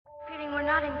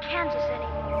not in Kansas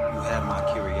anymore. You have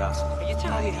my curiosity. Are you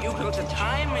telling me you built a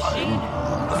time machine?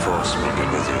 The Force will be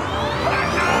with you.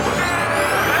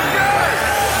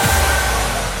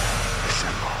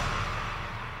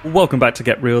 Assemble. Welcome back to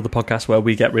Get Real, the podcast where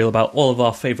we get real about all of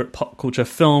our favourite pop culture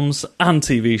films and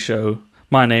TV show.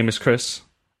 My name is Chris,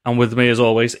 and with me as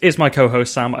always is my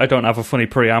co-host Sam. I don't have a funny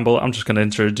preamble, I'm just going to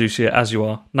introduce you as you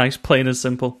are. Nice, plain and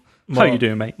simple. How you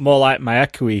doing, mate? More like my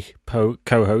echoey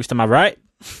co-host, am I right?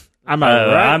 Am I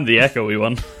right? I'm the echoey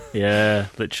one. Yeah,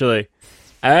 literally.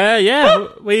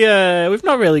 We've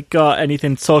not really got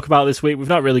anything to talk about this week. We've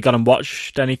not really gone and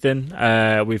watched anything.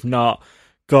 We've not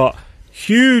got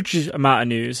huge amount of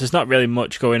news. There's not really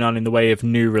much going on in the way of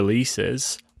new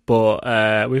releases,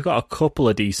 but we've got a couple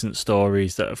of decent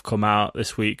stories that have come out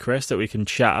this week, Chris, that we can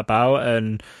chat about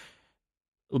and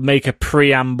make a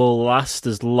preamble last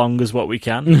as long as what we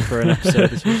can for an episode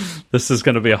this week. This is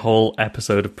going to be a whole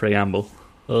episode of preamble.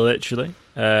 Literally.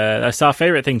 That's our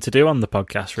favourite thing to do on the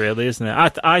podcast, really, isn't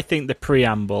it? I think the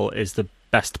preamble is the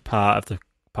best part of the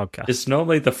podcast. It's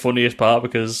normally the funniest part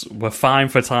because we're fine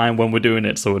for time when we're doing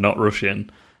it, so we're not rushing,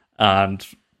 and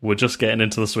we're just getting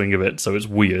into the swing of it, so it's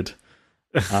weird.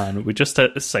 And we just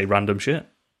say random shit.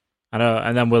 I know,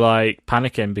 and then we're like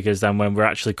panicking because then when we're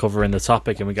actually covering the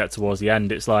topic and we get towards the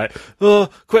end, it's like, oh,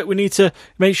 quick, we need to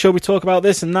make sure we talk about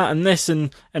this and that and this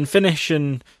and finish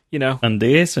and, you know. And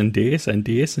this and this and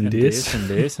this and this. And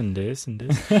this and this and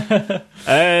this.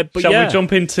 Shall we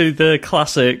jump into the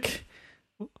classic?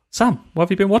 Sam, what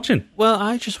have you been watching? Well,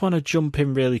 I just want to jump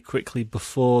in really quickly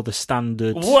before the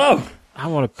standard. Whoa! I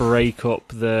want to break up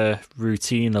the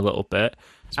routine a little bit.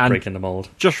 It's breaking the mold.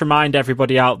 Just remind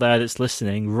everybody out there that's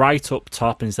listening, right up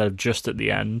top instead of just at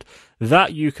the end,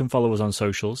 that you can follow us on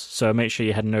socials. So make sure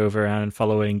you're heading over and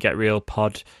following Get Real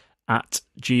Pod at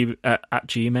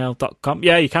gmail.com.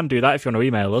 Yeah, you can do that if you want to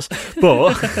email us.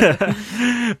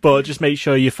 But just make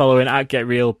sure you're following at Get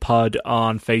Real Pod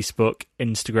on Facebook,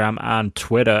 Instagram, and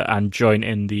Twitter, and join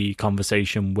in the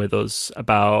conversation with us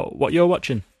about what you're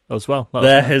watching as well.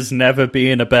 There has never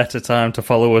been a better time to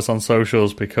follow us on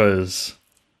socials because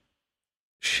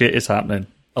shit is happening.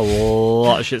 A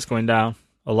lot of shit's going down.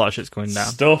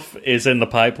 Stuff is in the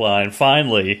pipeline.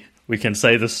 Finally, we can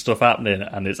say there's stuff happening,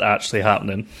 and it's actually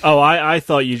happening. Oh, I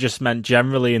thought you just meant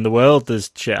generally in the world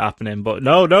there's shit happening, but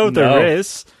no, there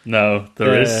is. No,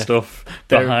 there is stuff,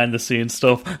 behind the scenes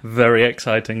stuff, very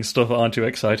exciting stuff. Aren't you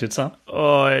excited, Sam?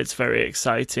 Oh, it's very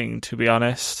exciting, to be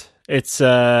honest. It's, you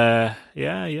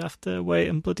have to wait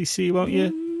and bloody see, won't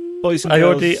you? Boys and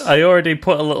girls. I already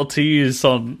put a little tease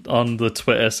on the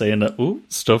Twitter saying that, ooh,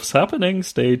 stuff's happening,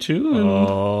 stay tuned.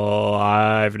 Oh,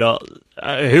 I've not...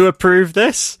 who approved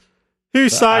this? Who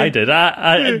signed... I did.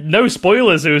 I no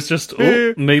spoilers, it was just,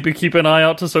 maybe keep an eye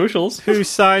out to socials. Who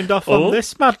signed off on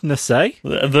this madness, eh?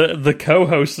 The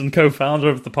co-host and co-founder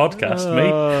of the podcast, me.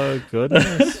 Oh,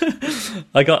 goodness.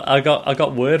 I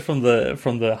got word from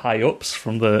the high ups,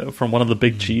 from one of the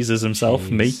big cheeses himself,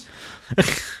 Jeez. me.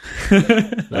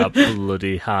 That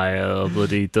bloody high,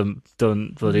 bloody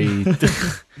bloody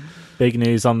big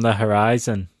news on the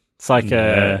horizon. It's like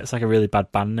a really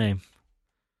bad band name.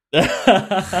 They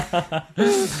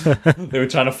were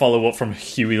trying to follow up from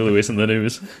Huey Lewis in the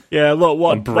News. Yeah, look,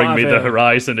 what? And Bring Me the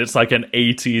Horizon. It's like an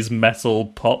 80s metal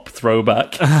pop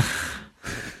throwback.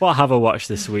 What have I watched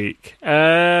this week?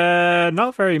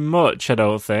 Not very much, I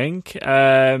don't think.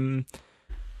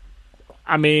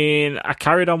 I mean, I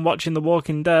carried on watching The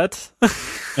Walking Dead.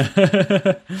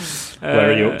 Where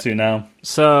are you up to now?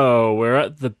 So, we're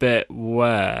at the bit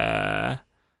where...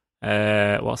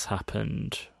 what's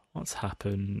happened?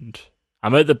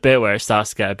 I'm at the bit where it starts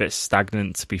to get a bit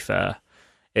stagnant, to be fair.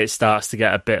 It starts to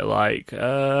get a bit like,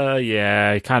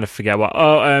 you kind of forget what...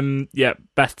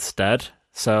 Beth's dead.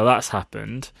 So that's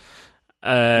happened.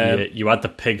 You had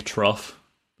the pig trough.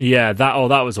 Yeah, that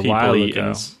was a while ago.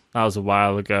 Eatings. That was a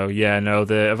while ago. Yeah, no,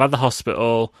 I've had the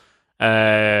hospital.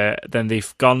 Then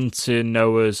they've gone to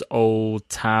Noah's old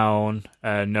town.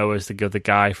 Noah's the other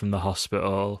guy from the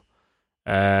hospital.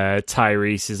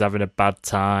 Tyrese is having a bad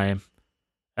time.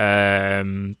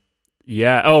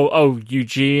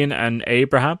 Eugene and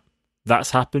Abraham.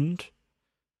 That's happened.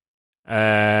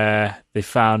 They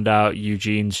found out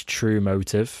Eugene's true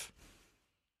motive.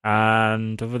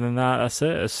 And other than that, that's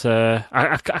it. It's,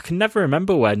 I can never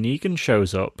remember where Negan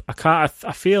shows up. I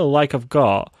feel like I've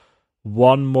got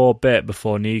one more bit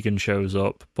before Negan shows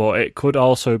up, but it could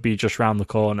also be just round the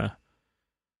corner.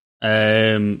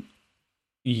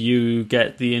 You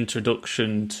get the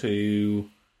introduction to...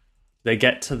 They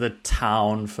get to the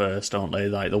town first, don't they?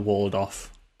 Like the walled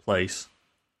off place.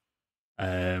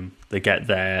 They get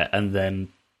there, and then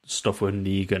stuff with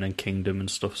Negan and Kingdom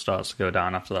and stuff starts to go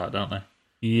down after that, don't they?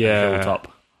 Yeah.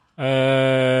 Hilltop.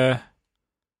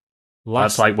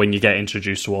 Last That's like when you get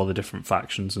introduced to all the different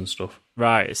factions and stuff.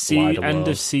 right. Wider End world.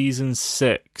 of season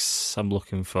 6. I'm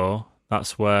looking for.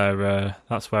 That's where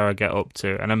I get up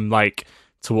to, and I'm like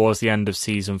towards the end of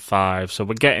season 5. So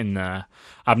we're getting there.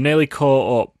 I've nearly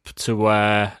caught up to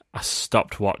where I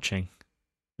stopped watching.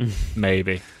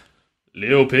 Maybe.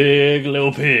 Little pig,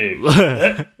 let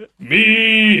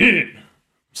me in.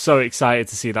 So excited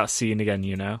to see that scene again.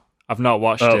 You know, I've not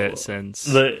watched it since.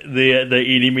 The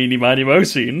eeny meeny miny mo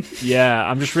scene. Yeah,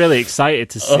 I'm just really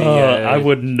excited to see. I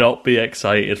would not be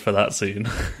excited for that scene.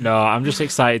 No, I'm just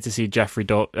excited to see Jeffrey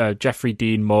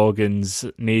Dean Morgan's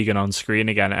Negan on screen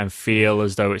again and feel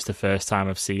as though it's the first time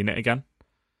I've seen it again.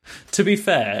 To be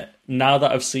fair, now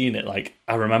that I've seen it, like,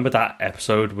 I remember that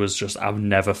episode was just, I've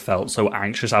never felt so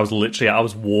anxious. I was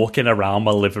walking around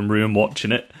my living room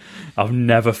watching it. I've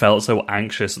never felt so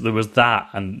anxious. There was that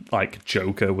and, like,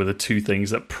 Joker were the two things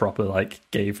that proper, like,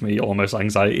 gave me almost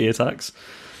anxiety attacks.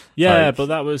 Yeah, Like- but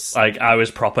that was... Like, I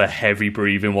was proper heavy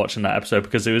breathing watching that episode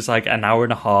because it was, like, an hour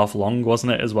and a half long,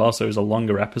 wasn't it, as well? So it was a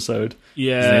longer episode. It was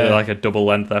Yeah. nearly like a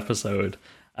double-length episode.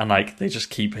 And, like, they just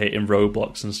keep hitting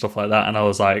roadblocks and stuff like that. And I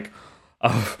was like,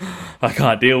 oh, I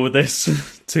can't deal with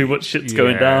this. Too much shit's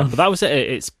going down. But that was at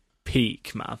its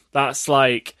peak, man. That's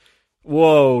like,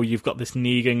 whoa, you've got this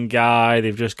Negan guy.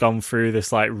 They've just gone through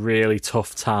this, like, really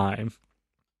tough time.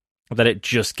 Then it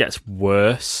just gets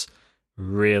worse.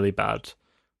 Really bad.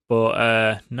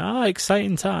 But, no,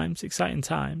 exciting times.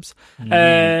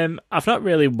 I've not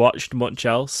really watched much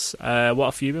else. What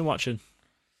have you been watching?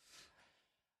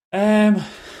 I'm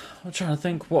trying to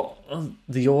think what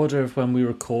the order of when we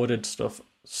recorded stuff.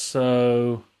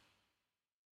 So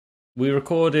we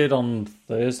recorded on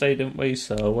Thursday, didn't we?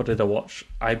 So what did I watch?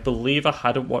 I believe I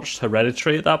hadn't watched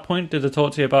Hereditary at that point. Did I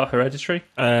talk to you about Hereditary?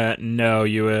 No,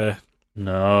 you were...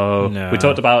 No. We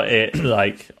talked about it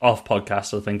like off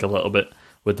podcast, I think, a little bit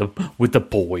with the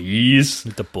boys.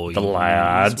 The boys. The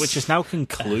lads. Which is now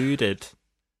concluded.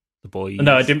 The boys.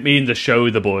 No, I didn't mean the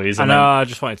show The Boys. I know, I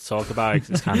just wanted to talk about it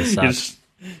 'cause it's kind of sad.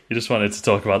 You just wanted to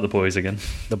talk about The Boys again.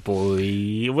 The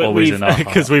boy. Always in our heart.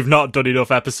 Because we've not done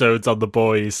enough episodes on the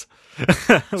boys.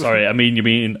 Sorry, you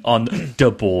mean on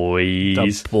The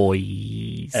Boys. The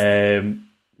boys.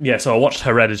 Yeah, so I watched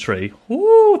Hereditary.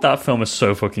 Woo, that film is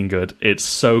so fucking good. It's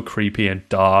so creepy and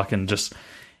dark and just...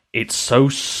 It's so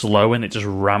slow and it just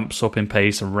ramps up in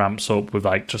pace and ramps up with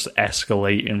like just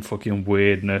escalating fucking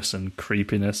weirdness and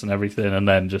creepiness and everything, and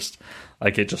then just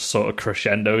like it just sort of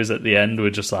crescendos at the end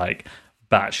with just like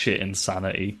batshit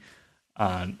insanity.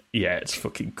 And yeah, it's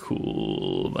fucking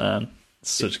cool, man.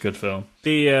 It's such a good film.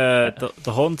 The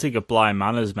Haunting of Bly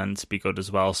Manor is meant to be good as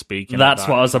well. Speaking, That's of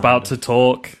that, what I was about to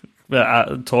talk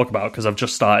about because I've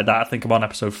just started that. I think I'm on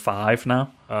episode 5 now.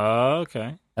 Oh,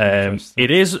 okay.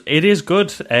 It is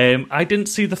good. I didn't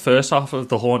see the first half of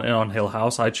The Haunting on Hill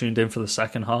House. I tuned in for the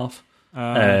second half.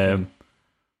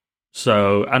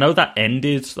 So I know that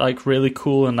ended like really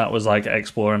cool, and that was like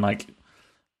exploring like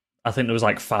I think there was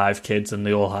like 5 kids, and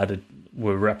they all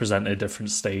were representing a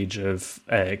different stage of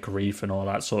grief and all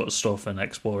that sort of stuff, and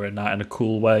exploring that in a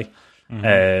cool way.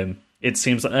 It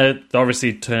seems like they're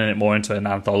obviously turning it more into an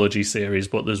anthology series,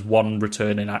 but there's one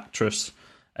returning actress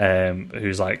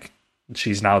who's like.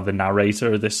 She's now the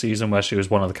narrator of this season, where she was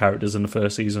one of the characters in the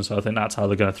first season, so I think that's how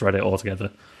they're going to thread it all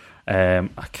together. I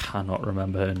cannot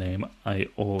remember her name. I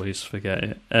always forget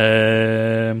it.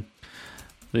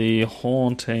 The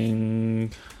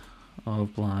Haunting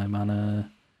of Bly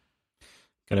Manor.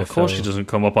 Of course she doesn't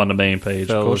come up on the main page.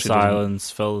 Fill the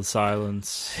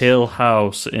silence. Hill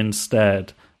House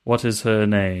instead. What is her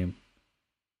name?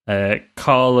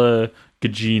 Carla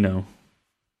Gugino.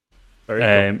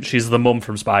 Very cool. She's the mum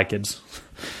from Spy Kids.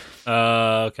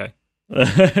 Okay.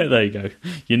 There you go.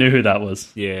 You knew who that was.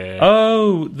 Yeah.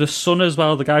 Oh, the son as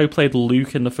well. The guy who played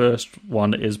Luke in the first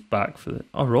one is back for the...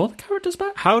 Are all the characters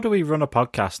back? How do we run a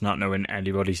podcast not knowing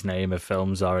anybody's name of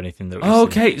films or anything that we've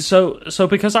Okay, so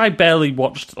because I barely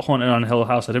watched Haunted on Hill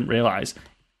House, I didn't realise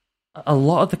a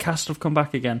lot of the cast have come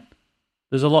back again.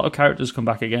 There's a lot of characters come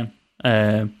back again.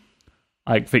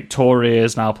 Like Victoria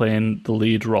is now playing the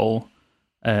lead role.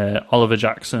 Oliver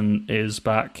Jackson is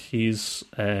back. He's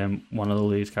one of the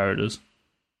lead characters.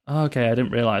 Okay, I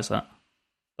didn't realise that.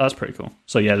 That's pretty cool.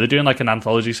 So yeah, they're doing like an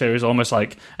anthology series, almost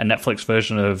like a Netflix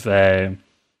version of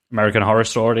American Horror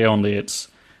Story, only it's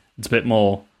a bit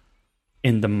more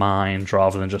in the mind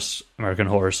rather than just American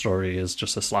Horror Story is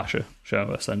just a slasher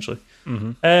show, essentially.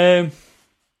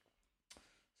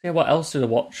 Yeah, what else did I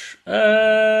watch?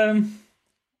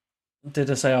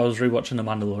 Did I say I was rewatching The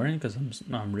Mandalorian? Because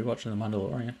I'm rewatching The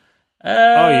Mandalorian.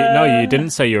 No, you didn't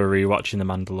say you were rewatching The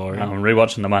Mandalorian. I'm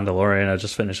rewatching The Mandalorian. I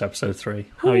just finished episode 3.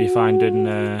 How are you finding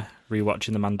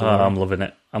rewatching The Mandalorian? I'm loving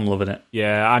it. I'm loving it.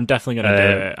 Yeah, I'm definitely going to do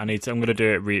it. I'm going to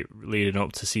do it leading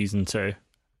up to season 2.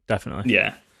 Definitely.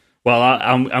 Yeah. Well,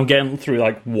 I'm getting through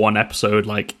like one episode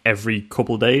like every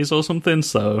couple of days or something.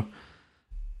 So,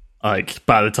 like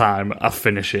by the time I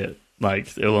finish it,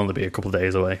 like it'll only be a couple of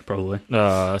days away, probably.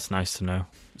 Oh, that's nice to know.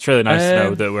 It's really nice to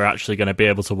know that we're actually going to be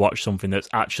able to watch something that's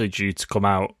actually due to come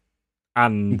out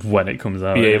and when it comes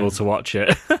out, be able to watch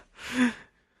it.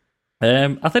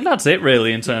 I think that's it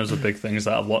really in terms of big things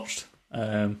that I've watched.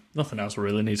 Nothing else I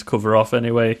really need to cover off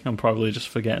anyway. I'm probably just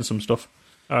forgetting some stuff.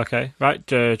 Okay, right.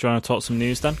 Do you want to talk some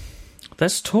news then?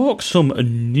 Let's talk some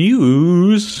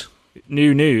news.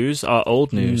 New news or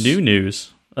old news? New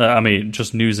news. I mean,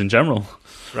 just news in general.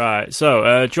 Right,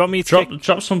 so do you want me to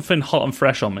drop something hot and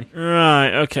fresh on me?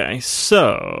 Right, okay.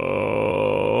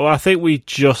 So I think we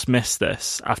just missed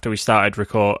this after we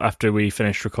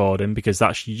finished recording, because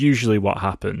that's usually what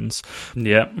happens.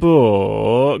 Yeah.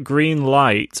 But green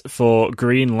light for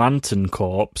Green Lantern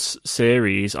Corps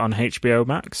series on HBO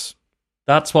Max.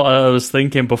 That's what I was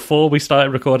thinking before we started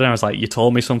recording. I was like, you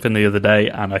told me something the other day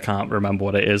and I can't remember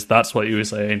what it is. That's what you were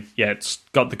saying. Yeah, it's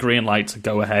got the green light to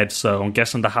go ahead. So I'm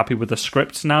guessing they're happy with the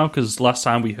script now, because last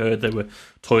time we heard they were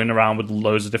toying around with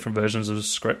loads of different versions of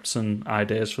scripts and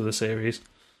ideas for the series.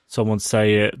 Some would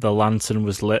say the lantern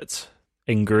was lit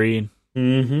in green.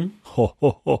 Mm-hmm. Ho,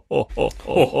 ho, ho, ho,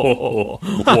 ho,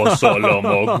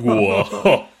 ho,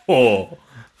 ho, ho.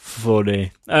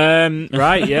 Funny.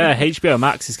 Right, yeah, HBO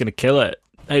Max is going to kill it.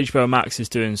 HBO Max is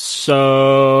doing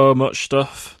so much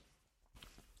stuff.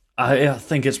 I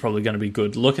think it's probably going to be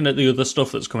good. Looking at the other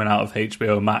stuff that's coming out of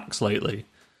HBO Max lately,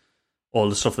 or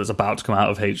the stuff that's about to come out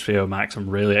of HBO Max, I'm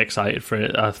really excited for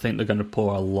it. I think they're going to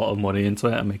pour a lot of money into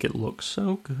it and make it look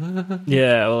so good.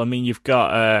 Yeah, well, I mean, you've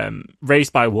got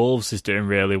Raised by Wolves is doing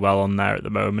really well on there at the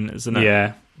moment, isn't it?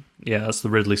 Yeah, that's the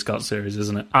Ridley Scott series,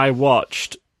 isn't it? I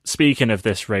watched... Speaking of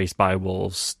this Raised by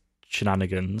Wolves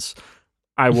shenanigans,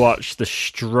 I watched the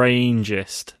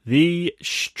strangest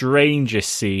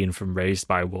scene from Raised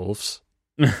by Wolves,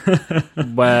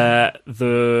 where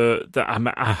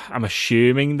I'm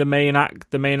assuming the main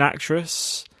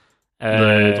actress,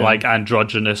 like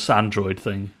androgynous android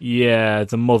thing. Yeah,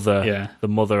 the mother. Yeah, the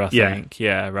mother. I think.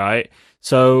 Yeah, right.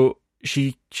 So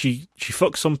she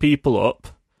fucks some people up.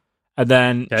 And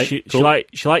then she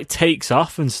takes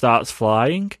off and starts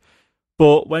flying.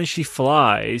 But when she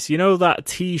flies, you know that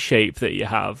T shape that you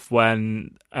have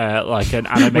when like an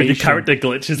animation when your character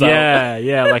glitches out.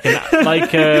 Yeah, like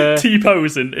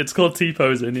T-posing. It's called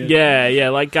T-posing. Yeah,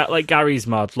 like Gary's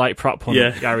mod, like prop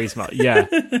hunt. Gary's mod. Yeah,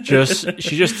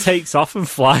 she just takes off and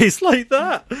flies like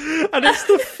that, and it's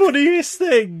the funniest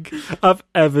thing I've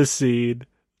ever seen.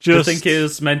 I think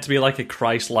it's meant to be like a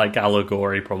Christ-like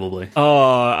allegory, probably.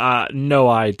 Oh, no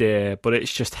idea, but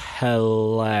it's just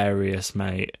hilarious,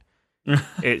 mate.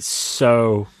 It's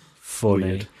so funny.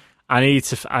 Weird. I need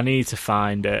to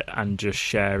find it and just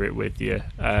share it with you.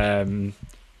 I think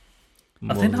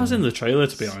that was in the trailer,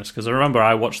 to be honest, because I remember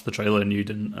I watched the trailer and you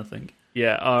didn't. I think.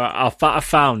 Yeah, I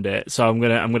found it, so I'm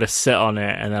gonna sit on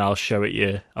it and then I'll show it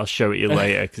you. I'll show it you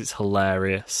later because it's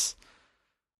hilarious.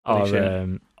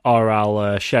 Or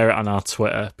I'll share it on our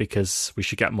Twitter, because we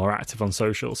should get more active on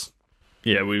socials.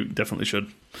 Yeah, we definitely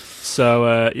should.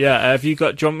 So, do you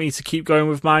want me to keep going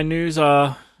with my news?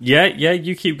 Or... Yeah,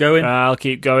 you keep going. I'll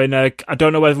keep going. I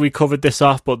don't know whether we covered this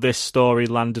off, but this story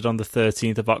landed on the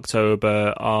 13th of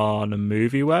October on a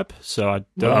movie web. So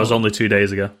that was only 2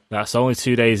 days ago. That's only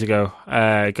 2 days ago.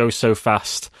 It goes so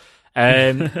fast.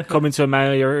 Coming to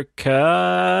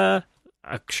America...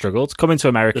 I struggled. Coming to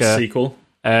America. The sequel.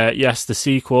 Yes, the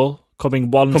sequel.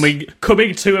 Coming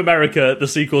to America, the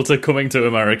sequel to Coming to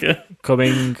America.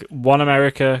 Coming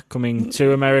America, Coming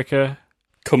to America.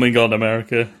 Coming on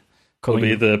America. Will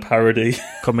be the parody.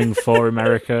 Coming for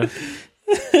America.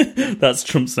 That's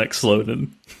Trump's next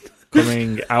slogan.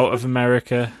 Coming out of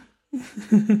America.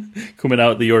 Coming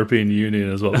out of the European Union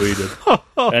is what we did.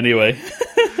 Anyway.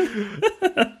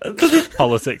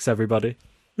 Politics, everybody.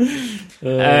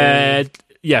 Coming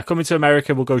to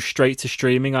America will go straight to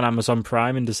streaming on Amazon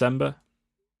Prime in December.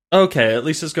 Okay, at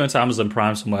least it's going to Amazon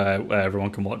Prime somewhere where everyone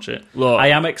can watch it. Look, I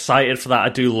am excited for that. I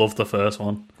do love the first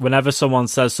one. Whenever someone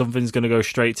says something's going to go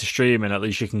straight to streaming, at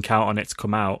least you can count on it to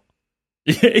come out.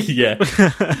 Yeah.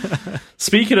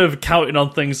 Speaking of counting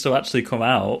on things to actually come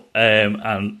out, and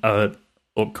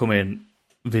upcoming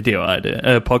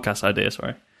podcast idea,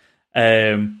 sorry.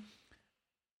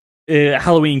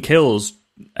 Halloween Kills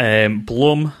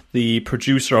Blum, the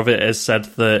producer of it, has said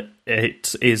that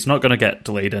it is not going to get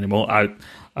delayed anymore.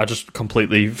 I just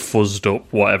completely fuzzed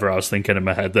up whatever I was thinking in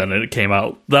my head then, and it came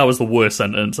out. That was the worst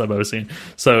sentence I've ever seen.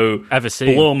 So Ever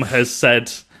seen. Blum has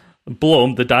said...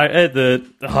 Blum,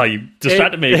 you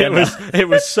distracted me again. It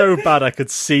was so bad I could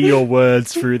see your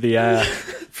words through the air,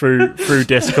 through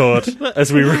Discord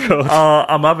as we record.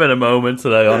 I'm having a moment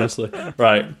today, honestly.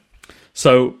 Right.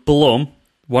 So, Blum,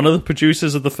 one of the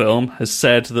producers of the film, has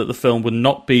said that the film will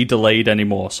not be delayed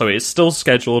anymore. So it's still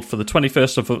scheduled for the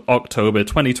 21st of October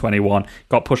 2021.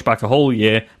 Got pushed back a whole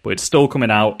year, but it's still coming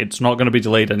out. It's not going to be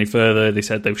delayed any further. They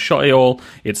said they've shot it all.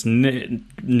 It's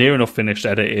near enough finished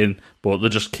editing, but they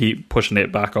just keep pushing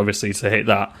it back, obviously, to hit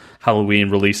that Halloween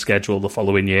release schedule the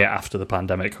following year after the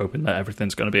pandemic, hoping that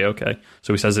everything's going to be okay.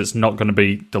 So he says it's not going to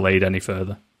be delayed any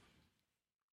further.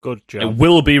 Good job. It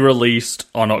will be released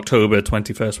on October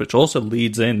 21st, which also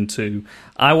leads into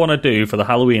I want to do for the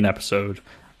Halloween episode.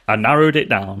 I narrowed it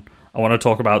down. I want to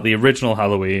talk about the original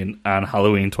Halloween and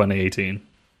Halloween 2018.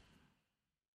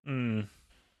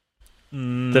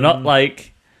 They're not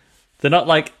like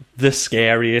the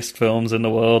scariest films in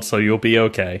the world, so you'll be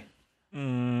okay.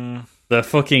 They're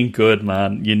fucking good,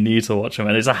 man. You need to watch them.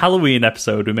 And it's a Halloween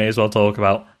episode. We may as well talk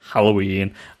about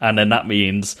Halloween. And then that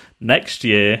means next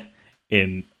year,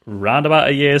 in round about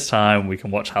a year's time, we can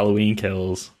watch Halloween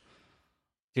Kills.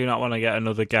 Do you not want to get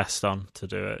another guest on to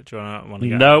do it? Do you not want to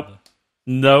get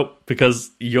Nope,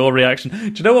 because your reaction...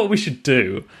 Do you know what we should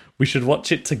do? We should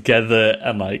watch it together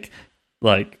and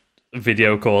like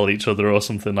video call each other or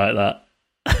something like that.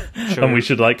 Sure. And we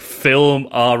should film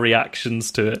our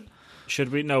reactions to it.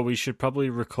 Should we? No, we should probably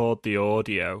record the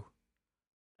audio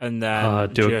and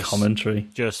then do a commentary.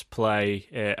 Just play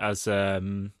it as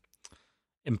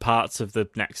in parts of the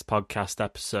next podcast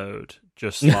episode,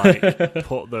 just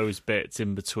put those bits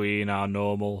in between our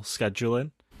normal scheduling.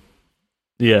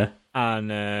 Yeah.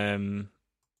 And,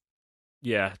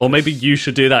 Or maybe you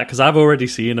should do that, because I've already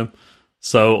seen them.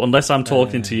 So unless I'm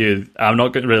talking to you, I'm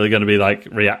not really going to be,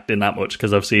 reacting that much,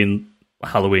 because I've seen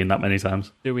Halloween that many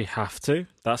times. Do we have to?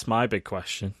 That's my big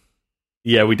question.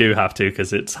 Yeah, we do have to,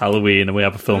 because it's Halloween and we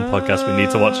have a film podcast. We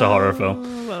need to watch a horror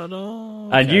film. Well,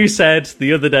 no. And you said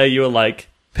the other day, you were like,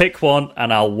 pick one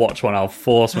and I'll watch one. I'll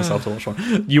force myself to watch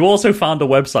one. You also found a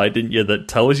website, didn't you, that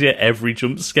tells you every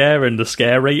jump scare and the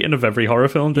scare rating of every horror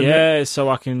film, didn't it? Yeah, so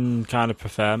I can kind of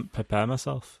prepare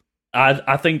myself.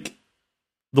 I think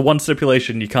the one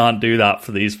stipulation, you can't do that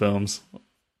for these films.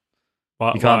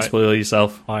 You can't spoil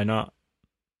yourself. Why not?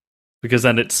 Because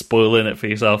then it's spoiling it for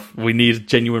yourself. We need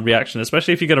genuine reaction,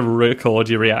 especially if you're going to record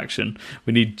your reaction.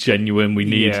 We need genuine. We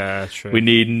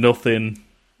need nothing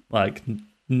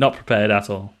not prepared at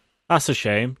all. That's a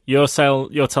shame. You're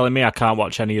telling me I can't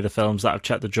watch any of the films that I've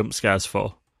checked the jump scares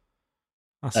for.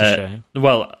 That's a shame.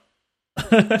 Well,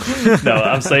 no,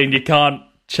 I'm saying you can't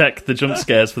check the jump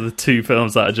scares for the two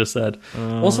films that I just said.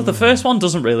 Also, the first one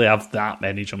doesn't really have that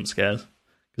many jump scares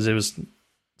because it's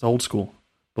old school.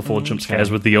 Before jump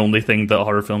scares were the only thing that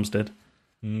horror films did.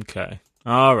 Okay.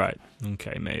 All right.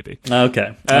 Okay, maybe.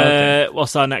 Okay.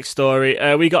 What's our next story?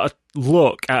 We got a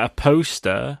look at a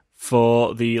poster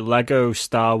for the Lego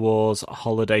Star Wars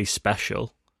Holiday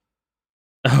Special.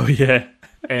 Oh, yeah.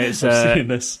 I've seen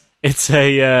this. It's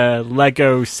a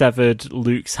Lego severed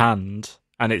Luke's hand,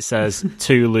 and it says,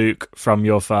 "To Luke from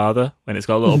your father," when it's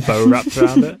got a little bow wrapped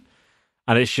around it.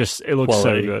 And it looks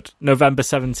so good. November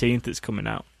 17th, it's coming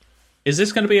out. Is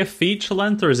this going to be a feature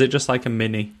length, or is it just like a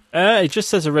mini? It just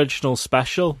says original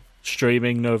special,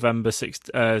 streaming November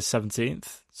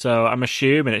 17th. So I'm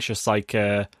assuming it's just like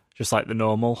the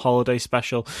normal holiday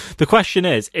special. The question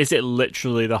is it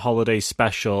literally the holiday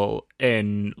special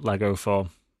in Lego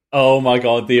form? Oh my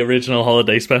god, the original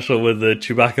holiday special with the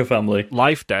Chewbacca family.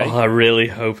 Life Day. Oh, I really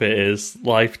hope it is.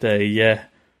 Life Day, yeah.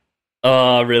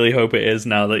 Oh, I really hope it is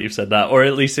now that you've said that. Or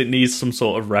at least it needs some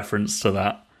sort of reference to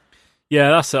that.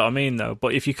 Yeah, that's what I mean, though.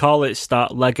 But if you call it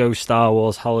Lego Star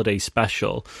Wars Holiday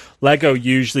Special, Lego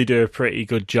usually do a pretty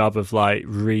good job of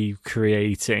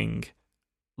recreating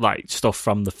stuff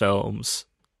from the films,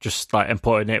 just and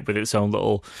putting it with its own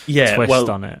little twist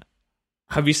on it.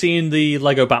 Have you seen the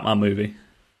Lego Batman movie?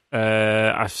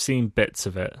 I've seen bits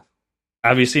of it.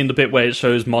 Have you seen the bit where it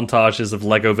shows montages of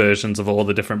Lego versions of all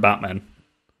the different Batmen?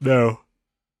 No.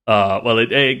 Well,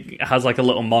 it has a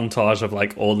little montage of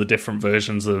all the different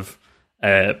versions of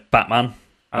Batman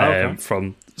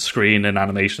from screen and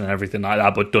animation and everything like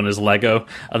that, but done as Lego,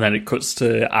 and then it cuts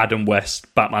to Adam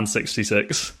West, Batman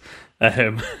 66,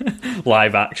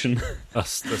 live action.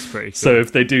 That's pretty cool. So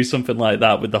if they do something like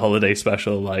that with the holiday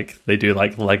special, they do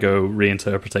Lego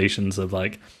reinterpretations of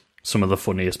some of the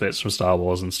funniest bits from Star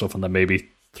Wars and stuff, and then maybe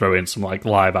throw in some like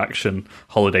live action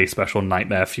holiday special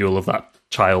nightmare fuel of that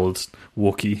child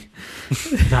Wookiee.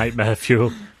 Nightmare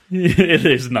fuel. It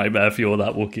is nightmare fuel,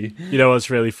 that Wookiee. You know what's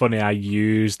really funny? I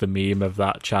use the meme of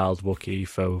that child Wookiee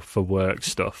for work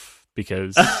stuff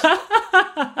because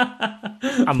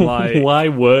I'm like, why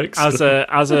work as stuff?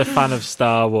 a fan of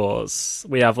Star Wars,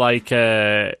 we have like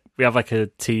a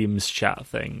Teams chat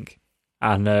thing,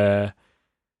 and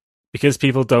because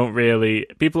people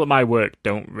at my work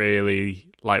don't really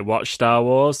like watch Star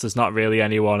Wars. There's not really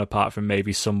anyone apart from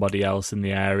maybe somebody else in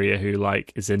the area who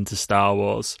like is into Star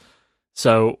Wars.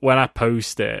 So when I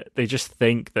post it, they just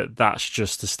think that that's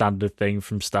just a standard thing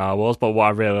from Star Wars. But what I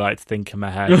really like to think in my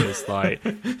head is like,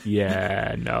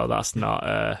 yeah, no, that's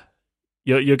not.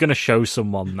 You're going to show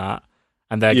someone that,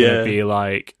 and they're going to be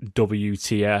like,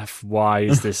 WTF, why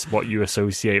is this what you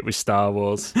associate with Star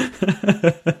Wars?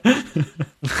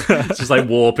 It's just like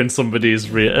warping somebody's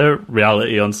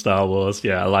reality on Star Wars.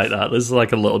 Yeah, I like that. This is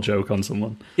like a little joke on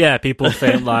someone. Yeah, people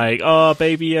think like, oh,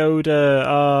 Baby Yoda,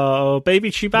 oh,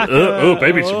 Baby Chewbacca.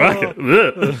 Baby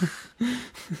Chewbacca.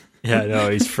 Yeah,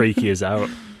 no, he's freaky as out,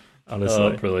 honestly.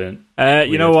 Oh, brilliant.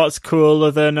 You know what's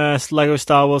cooler than a Lego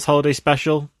Star Wars Holiday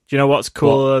Special? Do you know what's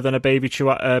cooler than a Baby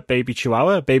Chihuahua? Baby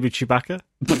Chewbacca?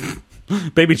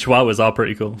 Baby Chihuahuas are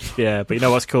pretty cool. Yeah, but you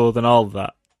know what's cooler than all of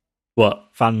that? What?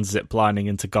 Fans ziplining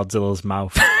into Godzilla's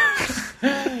mouth.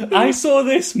 I saw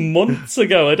this months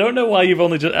ago. I don't know why you've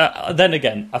only just... then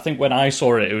again, I think when I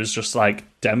saw it, it was just like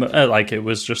demo, like it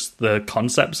was just the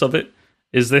concepts of it.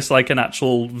 Is this like an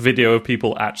actual video of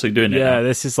people actually doing it? Yeah, now?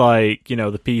 this is like, you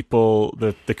know, the people,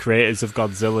 the creators of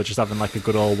Godzilla just having like a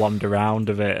good old wander around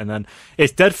of it. And then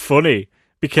it's dead funny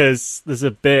because there's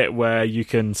a bit where you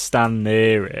can stand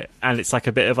near it and it's like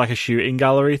a bit of like a shooting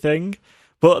gallery thing.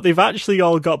 But they've actually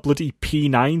all got bloody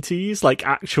P90s, like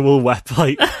actual weapon,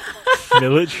 like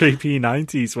military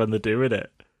P90s when they're doing it.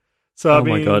 So I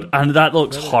mean, my god! And that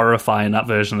looks horrifying. That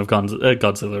version of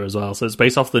Godzilla as well. So it's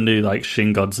based off the new like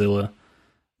Shin Godzilla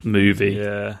movie.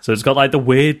 Yeah. So it's got like the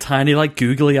weird, tiny, like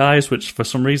googly eyes, which for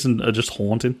some reason are just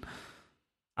haunting.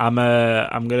 I'm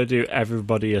gonna do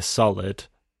everybody a solid,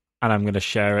 and I'm gonna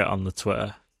share it on the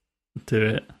Twitter. Do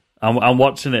it. I'm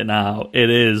watching it now.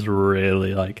 It is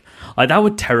really like that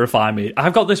would terrify me.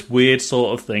 I've got this weird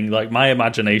sort of thing. Like my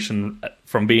imagination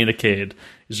from being a kid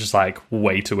is just like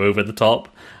way too over the top.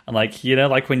 And like, you know,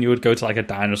 like when you would go to like a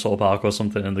dinosaur park or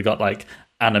something and they got like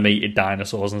animated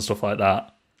dinosaurs and stuff like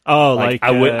that. Oh, like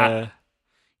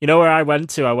you know where I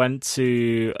went to? I went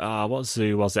to what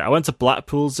zoo was it? I went to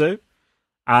Blackpool Zoo,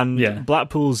 and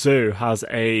Blackpool Zoo has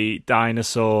a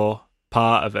dinosaur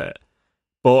part of it.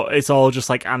 But it's all just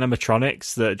like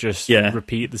animatronics that just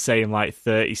repeat the same like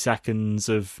 30 seconds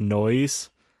of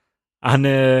noise. And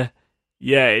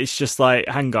it's just like,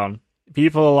 hang on.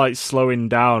 People are like slowing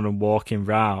down and walking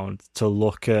round to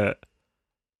look at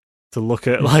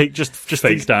like just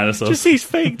fake dinosaurs. Just these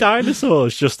fake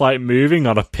dinosaurs just like moving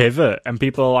on a pivot, and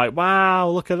people are like, wow,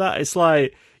 look at that. It's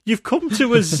like you've come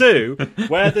to a zoo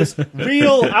where there's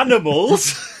real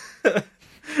animals.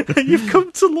 And you've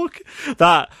come to look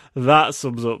that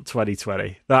sums up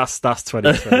 2020. That's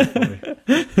 2020 for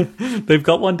me. They've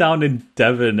got one down in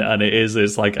Devon, and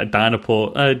it's like a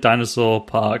dinosaur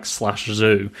park /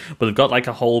 zoo. But they've got like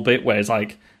a whole bit where it's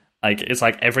like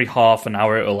every half an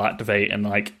hour it'll activate, and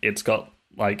like it's got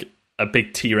like a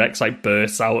big T-Rex like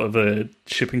bursts out of a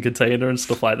shipping container and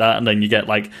stuff like that, and then you get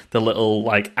like the little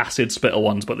like acid spitter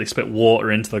ones, but they spit water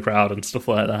into the crowd and stuff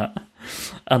like that,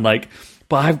 and like.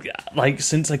 But I've like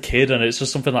since a kid, and it's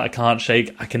just something that I can't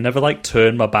shake. I can never like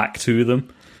turn my back to them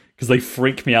because they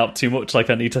freak me out too much. Like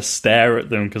I need to stare at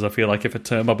them because I feel like if I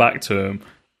turn my back to them,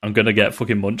 I'm gonna get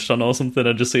fucking munched on or something.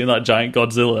 And just seeing that giant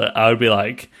Godzilla, I would be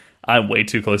like, I'm way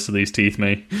too close to these teeth,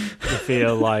 me. You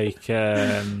feel like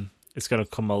it's gonna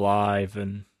come alive,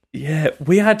 and yeah,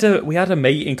 we had a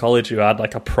mate in college who had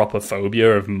like a proper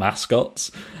phobia of mascots,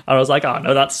 and I was like, oh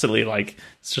no, that's silly. Like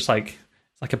it's just like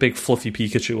a big fluffy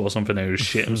Pikachu or something who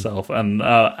shit himself, and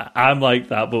I'm like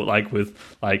that, but like with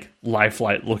like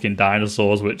lifelike looking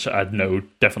dinosaurs, which I know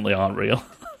definitely aren't real.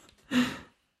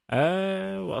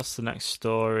 What's the next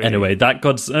story? Anyway, that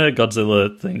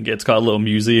Godzilla thing, it's got a little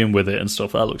museum with it and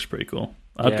stuff. That looks pretty cool.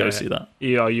 I'd go see that.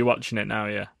 Are you watching it now?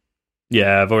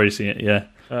 Yeah, I've already seen it. Yeah,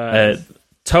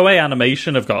 Toei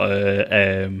Animation have got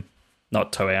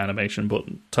not Toei Animation, but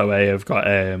Toei have got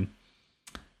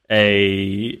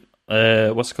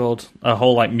what's it called? A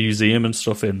whole like museum and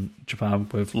stuff in Japan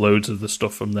with loads of the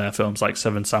stuff from their films, like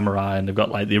Seven Samurai, and they've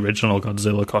got like the original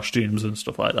Godzilla costumes and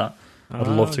stuff like that. I'd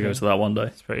love to go to that one day.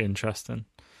 It's pretty interesting.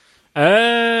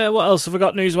 What else have I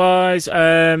got news-wise?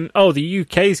 The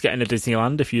UK's getting a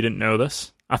Disneyland, if you didn't know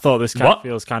this. I thought this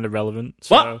feels kind of relevant.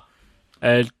 So,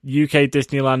 UK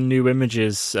Disneyland New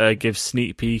Images gives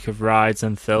sneak peek of rides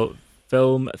and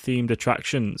film-themed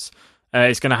attractions.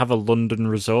 It's going to have a London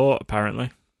resort,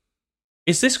 apparently.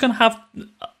 Is this going to have...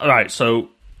 All right, so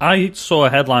I saw a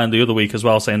headline the other week as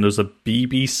well saying there's a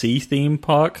BBC theme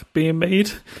park being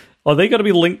made. Are they going to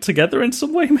be linked together in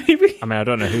some way, maybe? I mean, I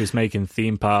don't know who's making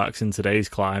theme parks in today's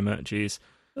climate, jeez.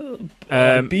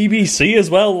 BBC as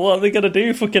well, what are they going to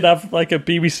do? Fucking have like a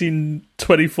BBC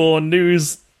 24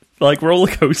 News like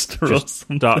roller coaster or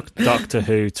something? Doctor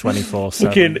Who 24/7.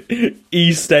 Fucking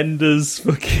EastEnders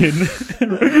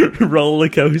fucking roller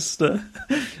coaster.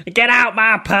 Get out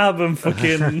my pub and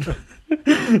fucking...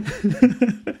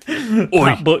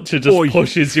 That butcher just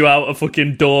pushes you out a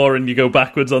fucking door and you go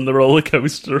backwards on the roller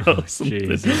coaster or something.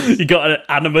 Jesus. You got an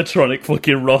animatronic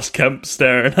fucking Ross Kemp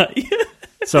staring at you.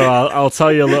 So I'll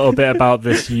tell you a little bit about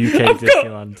this UK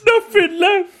Disneyland. Got nothing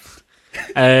left.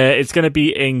 It's going to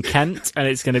be in Kent, and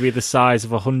it's going to be the size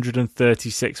of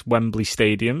 136 Wembley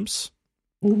stadiums.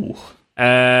 Ooh.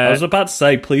 I was about to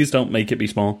say, please don't make it be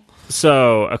small.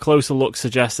 So, a closer look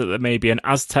suggests that there may be an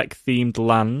Aztec-themed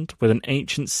land with an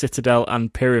ancient citadel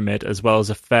and pyramid, as well as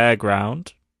a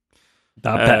fairground.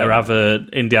 That better have a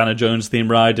Indiana Jones themed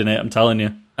ride in it, I'm telling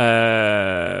you.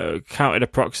 Counted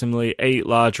approximately 8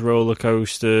 large roller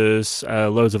coasters,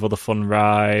 loads of other fun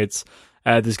rides.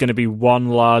 There's going to be one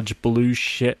large blue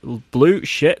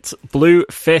fish-shaped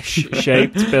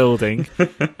building,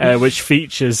 which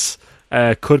features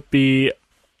could be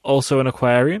also an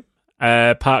aquarium.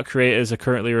 Park creators are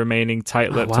currently remaining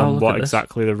tight-lipped on what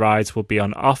exactly the rides will be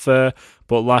on offer,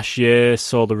 but last year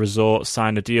saw the resort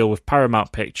sign a deal with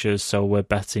Paramount Pictures, so we're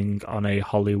betting on a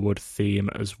Hollywood theme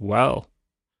as well.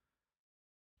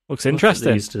 Looks interesting.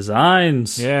 Look at these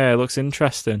designs. Yeah, it looks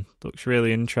interesting. Looks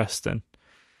really interesting.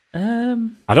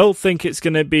 I don't think it's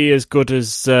going to be as good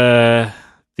as the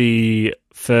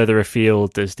further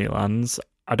afield Disneylands.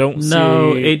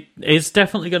 It's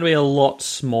definitely going to be a lot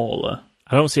smaller.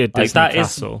 I don't see a Disney that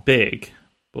castle. Is big,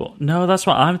 but no, that's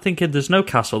what I'm thinking. There's no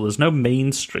castle. There's no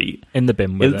Main Street in the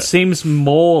bin. With it seems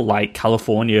more like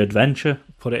California Adventure.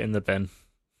 Put it in the bin.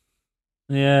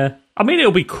 Yeah, I mean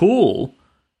it'll be cool.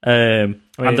 And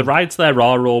the rides there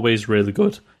are always really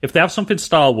good. If they have something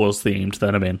Star Wars themed,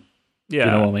 then I'm in. Yeah,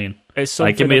 you know what I mean. It's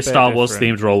like give me a Star Wars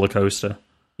themed roller coaster.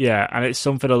 Yeah, and it's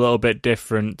something a little bit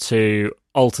different to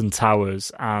Alton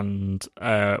Towers and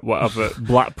whatever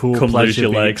Blackpool Pleasure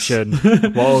Beach and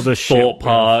what other shit. Thorpe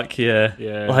Park,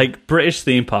 yeah. Like British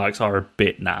theme parks are a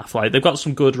bit naff. Like they've got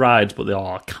some good rides, but they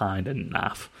are kind of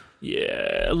naff.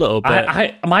 Yeah, a little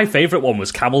bit. My favourite one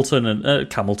was Camelot.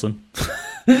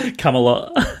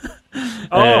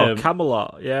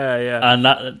 Camelot, yeah. And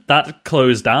that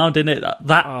closed down, didn't it?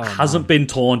 That hasn't been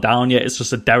torn down yet. It's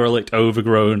just a derelict,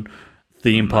 overgrown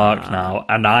theme park now.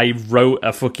 And I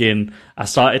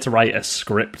started to write a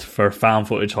script for a found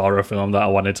footage horror film that I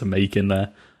wanted to make in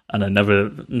there, and I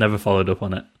never followed up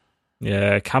on it.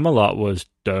 Yeah, Camelot was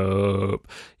dope.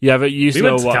 Yeah, but we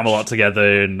went to Camelot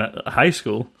together in high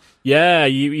school. Yeah,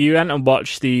 you went and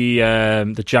watched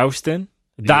the jousting.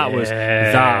 That was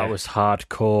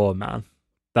hardcore, man.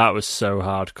 That was so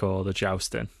hardcore, the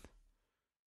jousting.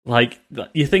 Like,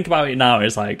 you think about it now,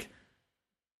 it's like,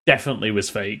 definitely was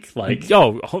fake. Like,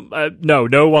 no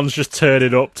one's just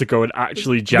turning up to go and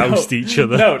actually joust each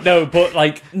other.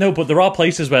 But there are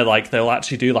places where, like, they'll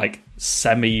actually do, like,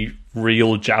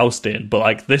 semi-real jousting, but,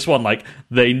 like, this one, like,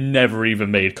 they never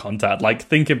even made contact. Like,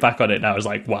 thinking back on it now, it's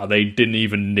like, wow, they didn't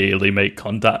even nearly make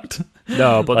contact.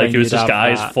 No, but like, it was just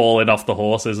guys falling off the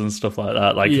horses and stuff like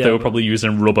that. Like, they were probably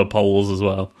using rubber poles as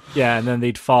well. Yeah, and then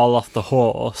they'd fall off the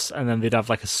horse, and then they'd have,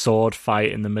 like, a sword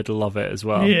fight in the middle of it as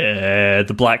well. Yeah,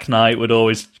 the Black Knight would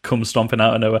always come stomping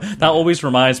out of nowhere. That always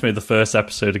reminds me of the first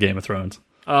episode of Game of Thrones.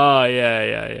 Oh,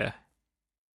 yeah.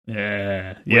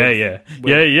 Yeah,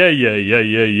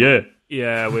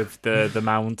 with the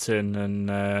mountain and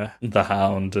the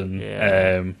Hound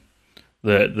and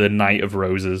the Knight of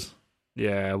Roses.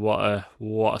 Yeah, what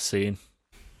a scene!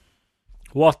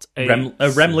 What a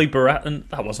Remley Baratheon.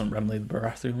 That wasn't Remley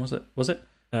Baratheon, was it? Was it?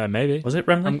 Maybe. Was it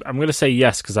Remley? I'm going to say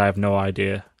yes because I have no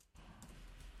idea.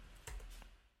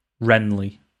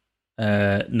 Renly.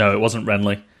 No, it wasn't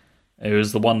Renly. It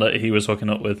was the one that he was hooking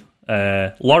up with.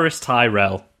 Loris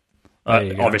Tyrell.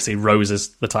 Obviously, Rose is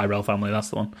the Tyrell family.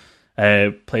 That's the one.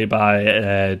 Played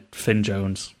by Finn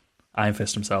Jones, Iron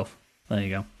Fist himself. There you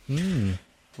go.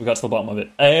 We got to the bottom of it.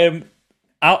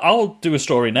 I'll do a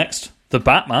story next. The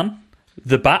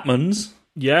Batmans.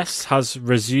 Yes, has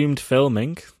resumed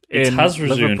filming in It has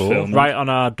resumed Liverpool, filming. right on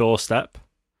our doorstep.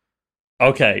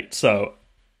 Okay, so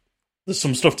there's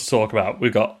some stuff to talk about.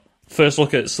 We've got first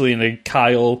look at Selena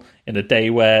Kyle in a day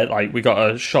where, like, we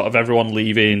got a shot of everyone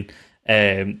leaving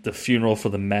the funeral for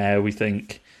the mayor, we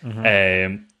think.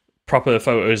 Proper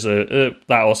photos. That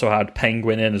also had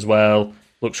Penguin in as well.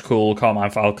 Looks cool. Carmine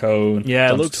Falcone. Yeah,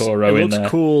 John it looks Turturro in there.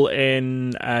 cool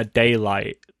in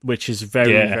daylight, which is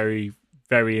very, Yeah. very,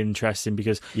 very interesting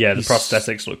because Yeah, the he's-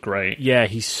 prosthetics look great. Yeah,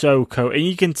 he's so cool, and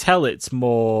you can tell it's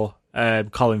more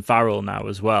Colin Farrell now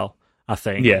as well. I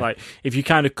think, Yeah. like if you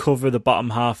kind of cover the bottom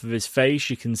half of his face,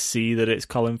 you can see that it's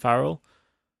Colin Farrell.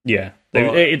 Yeah,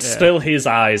 But, it's yeah. still his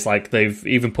eyes. Like they've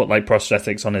even put like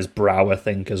prosthetics on his brow, I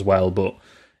think, as well. But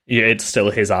yeah, it's still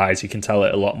his eyes. You can tell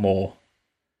it a lot more.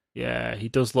 Yeah, he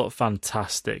does look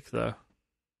fantastic though.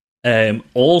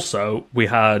 Also, we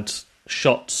had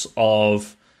shots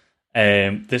of.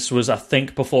 This was, I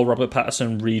think, before Robert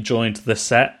Pattinson rejoined the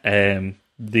set.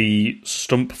 The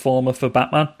stunt performer for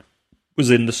Batman was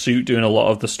in the suit doing a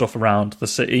lot of the stuff around the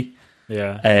city.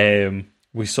 Yeah,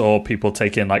 We saw people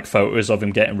taking like photos of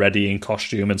him getting ready in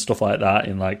costume and stuff like that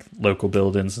in like local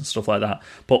buildings and stuff like that.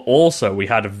 But also we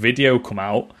had a video come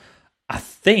out. I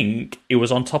think it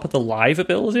was on top of the Liver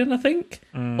building, I think.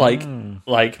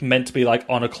 Like meant to be like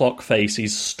on a clock face.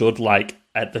 He's stood like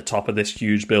at the top of this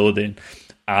huge building,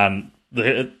 and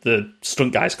the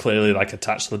stunt guy's clearly like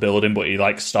attached to the building, but he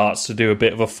like starts to do a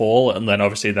bit of a fall, and then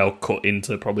obviously they'll cut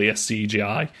into probably a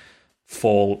CGI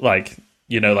fall, like,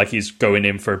 you know, like he's going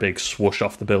in for a big swoosh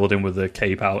off the building with the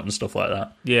cape out and stuff like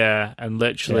that. yeah, and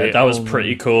literally Yeah, that was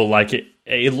pretty cool. Like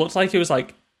it looked like it was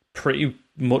like pretty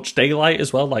much daylight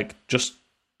as well, like just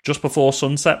before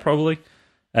sunset probably.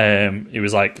 It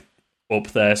was like up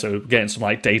there, so getting some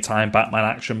like daytime Batman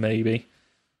action maybe.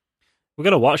 We're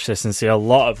gonna watch this and see a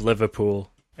lot of Liverpool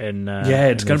in. Yeah,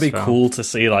 it's in gonna this be film. cool to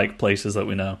see like places that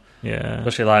we know. Yeah,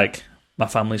 Especially like my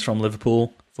family's from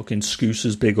Liverpool. Fucking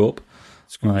Scousers big up.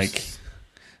 Like,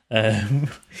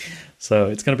 so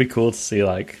it's gonna be cool to see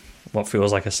like what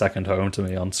feels like a second home to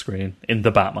me on screen in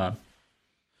the Batman.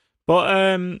 But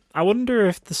I wonder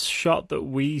if the shot that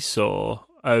we saw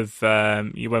of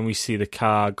when we see the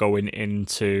car going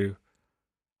into,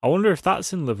 I wonder if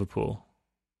that's in Liverpool.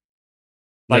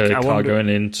 Like, The I car wonder, going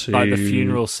into like the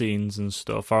funeral scenes and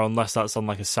stuff, or unless that's on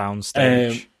like a sound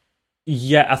stage.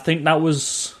 Yeah, I think that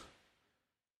was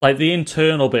like the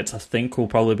internal bits. I think will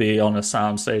probably be on a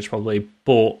soundstage, probably,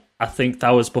 but I think that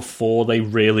was before they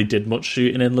really did much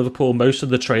shooting in Liverpool. Most of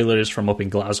the trailer is from up in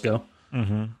Glasgow.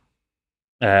 Mm-hmm.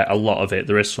 A lot of it,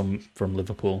 there is some from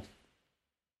Liverpool.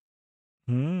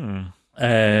 Was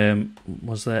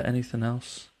there anything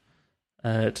else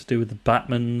to do with the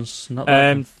Batmans? Not that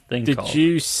I can think Did of.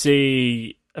 you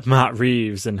see Matt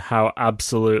Reeves and how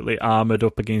absolutely armoured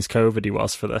up against COVID he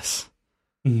was for this?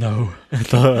 No.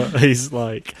 He's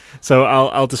like, so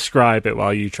I'll describe it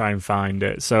while you try and find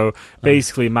it. So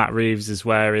basically, Matt Reeves is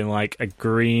wearing like a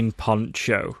green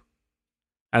poncho,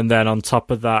 and then on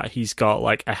top of that, he's got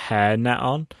like a hairnet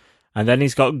on, and then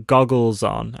he's got goggles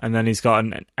on, and then he's got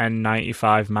an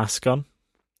N95 mask on.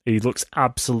 He looks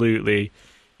absolutely.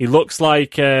 He looks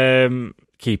like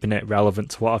keeping it relevant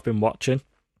to what I've been watching.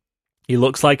 He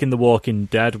looks like in The Walking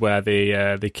Dead, where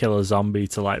they kill a zombie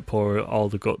to like pour all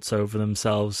the guts over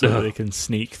themselves so that they can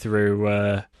sneak through.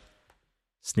 I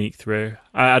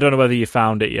don't know whether you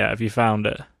found it yet. Have you found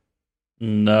it?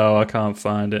 No, I can't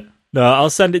find it. No, I'll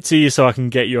send it to you so I can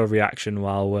get your reaction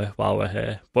while we're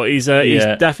here. But he's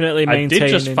definitely maintaining. I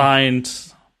did just find.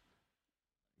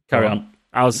 Carry on.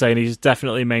 I was saying he's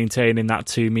definitely maintaining that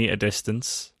 2 meter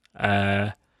distance.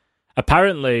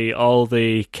 Apparently, all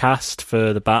the cast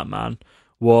for the Batman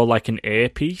wore like an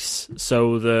earpiece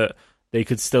so that they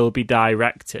could still be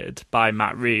directed by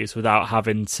Matt Reeves without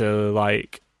having to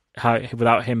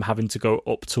without him having to go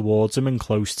up towards them and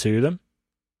close to them.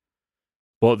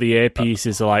 But the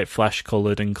earpieces are like flesh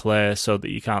coloured and clear so that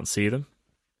you can't see them.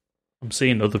 I'm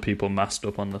seeing other people masked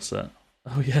up on the set.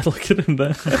 Oh yeah, look at him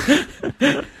there.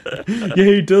 Yeah,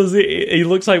 he does. He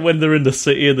looks like when they're in the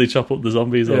city and they chop up the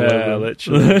zombies all over. Yeah,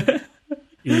 literally.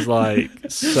 He's like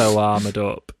so armoured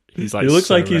up. He's like, he looks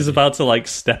so like he's ready. about to like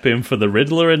step in for the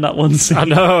Riddler in that one scene. I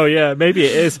know, yeah. Maybe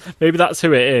it is. Maybe that's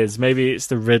who it is. Maybe it's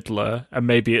the Riddler, and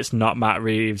maybe it's not Matt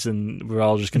Reeves, and we're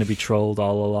all just going to be trolled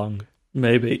all along.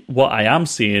 Maybe. What I am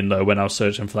seeing though when I was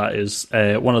searching for that is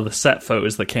one of the set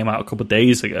photos that came out a couple of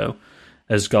days ago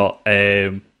has got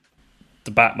the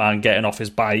Batman getting off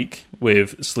his bike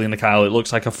with Selena Kyle. It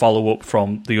looks like a follow-up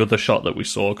from the other shot that we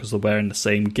saw because they're wearing the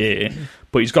same gear.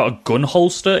 But he's got a gun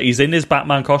holster. He's in his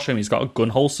Batman costume. He's got a gun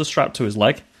holster strapped to his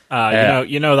leg.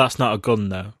 You know that's not a gun,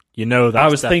 though. You know that. I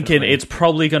was thinking it's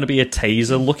probably going to be a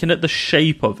taser. Looking at the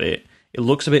shape of it, it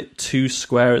looks a bit too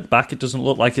square at the back. It doesn't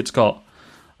look like it's got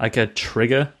like a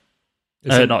trigger.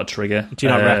 Not a trigger. Do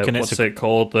you not reckon what's it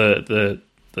called? The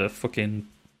fucking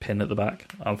pin at the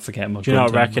back. I'm forgetting my. Do you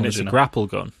not reckon it's a grapple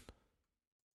gun?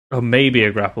 Oh, maybe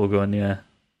a grapple gun. Yeah,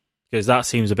 because that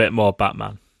seems a bit more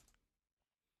Batman.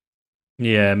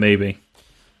 Yeah, maybe.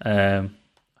 I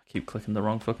keep clicking the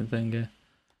wrong fucking thing here.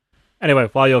 Anyway,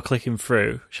 while you're clicking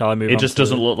through, shall I move on? It just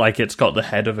doesn't look like it's got the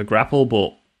head of a grapple,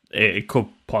 but it could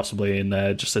possibly in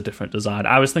there just a different design.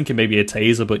 I was thinking maybe a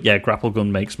taser, but yeah, grapple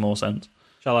gun makes more sense.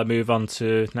 Shall I move on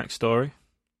to next story?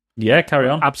 Yeah, carry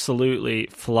on. Absolutely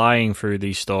flying through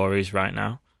these stories right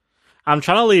now. I'm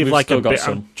trying to leave I'm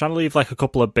trying to leave like a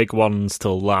couple of big ones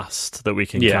till last that we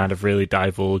can kind of really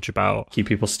divulge about. Keep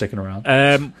people sticking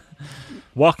around.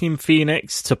 Joaquin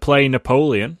Phoenix to play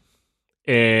Napoleon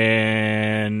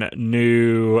in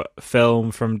new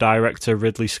film from director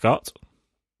Ridley Scott.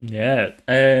 Yeah,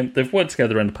 they've worked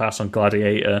together in the past on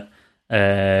Gladiator.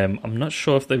 I'm not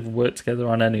sure if they've worked together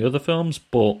on any other films,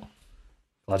 but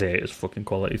Gladiator's a fucking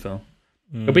quality film.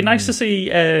 It'd be nice to see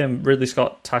Ridley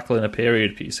Scott tackling a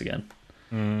period piece again.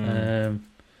 When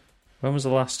was the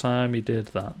last time he did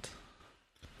that?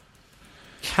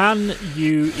 Can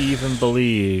you even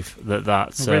believe that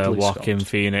that's Joaquin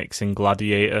Phoenix in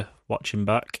Gladiator watching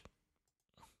back?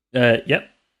 Yep.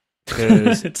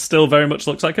 It still very much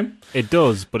looks like him. It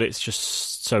does, but it's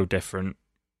just so different.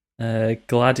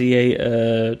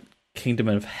 Gladiator, Kingdom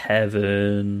of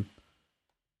Heaven.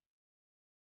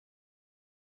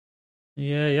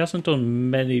 Yeah, he hasn't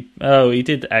done many. Oh, he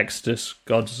did Exodus,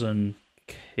 Gods and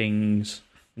Kings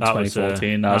in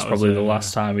 2014. That was probably the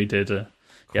last time he did a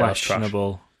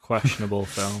questionable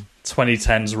film.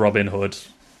 2010's Robin Hood.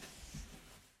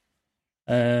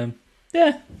 Yeah.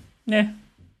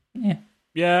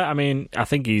 I mean, I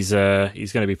think he's going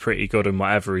to be pretty good in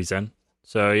whatever he's in.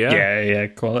 So yeah,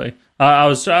 quality. I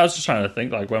was just trying to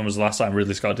think, like, when was the last time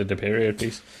Ridley Scott did a period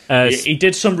piece? He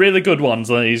did some really good ones.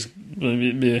 Like he's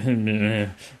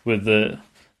with the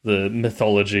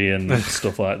mythology and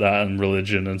stuff like that, and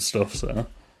religion and stuff. So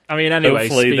I mean, anyway,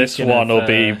 hopefully this one will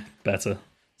be better.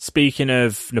 Speaking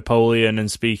of Napoleon and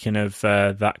speaking of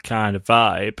that kind of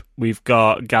vibe, we've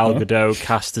got Gal Gadot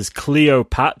cast as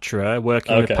Cleopatra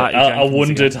working with Patty Jenkins. I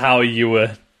wondered how you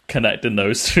were connecting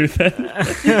those two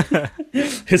then.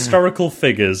 Historical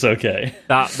figures, okay.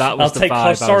 That was I'll the take vibe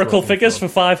historical figures for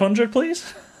 500,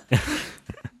 please.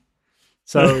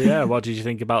 So yeah, what did you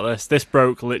think about this? This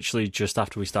broke literally just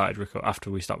after we stopped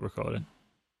recording.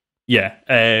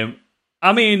 Yeah,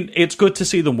 I mean, it's good to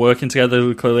see them working together.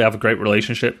 They clearly have a great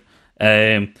relationship.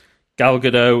 Gal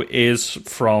Gadot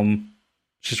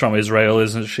she's from Israel,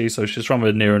 isn't she? So she's from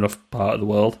a near enough part of the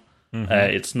world. Mm-hmm.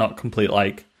 It's not complete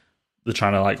like they're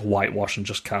trying to like whitewash and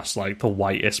just cast like the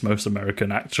whitest, most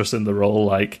American actress in the role.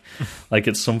 Like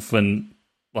it's something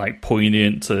like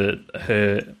poignant to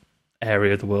her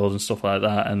area of the world and stuff like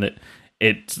that. And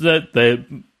they're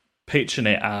pitching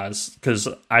it as, because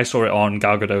I saw it on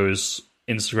Gal Gadot's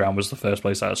Instagram was the first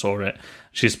place I saw it.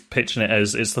 She's pitching it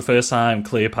as it's the first time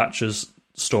Cleopatra's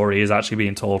story is actually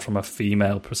being told from a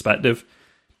female perspective.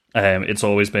 It's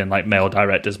always been like male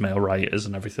directors, male writers,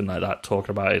 and everything like that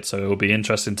talking about it. So it'll be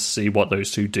interesting to see what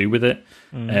those two do with it.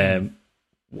 How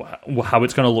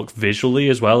it's going to look visually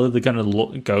as well. Are they going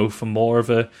to go for more of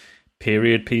a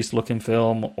period piece looking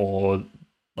film, or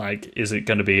like is it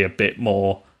going to be a bit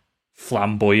more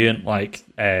flamboyant, like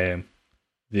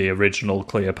the original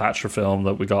Cleopatra film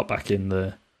that we got back in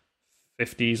the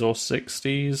 50s or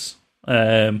 60s?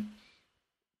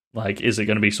 Like, is it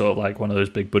going to be sort of like one of those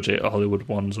big budget Hollywood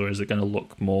ones, or is it going to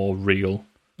look more real?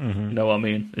 Mm-hmm. You know what I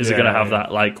mean? Is it going to have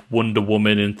that like Wonder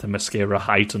Woman in Themyscira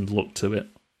heightened look to it?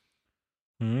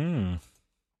 We'll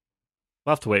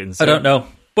have to wait and see. I don't know.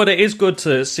 But it is good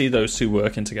to see those two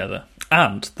working together.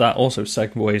 And that also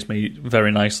segues me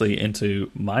very nicely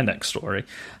into my next story.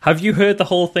 Have you heard the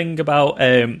whole thing about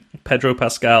Pedro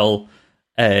Pascal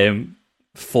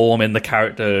forming the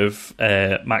character of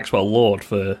Maxwell Lord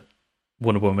for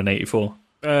Wonder Woman 84?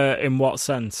 In what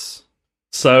sense?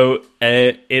 So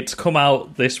it's come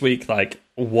out this week, like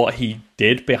what he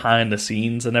did behind the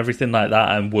scenes and everything like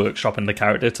that, and workshopping the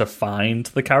character to find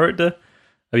the character.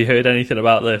 Have you heard anything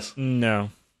about this? No.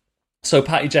 So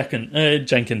Patty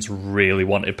Jenkins really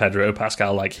wanted Pedro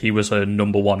Pascal. Like, he was her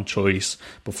number one choice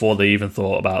before they even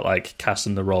thought about like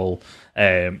casting the role.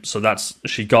 So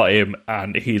she got him,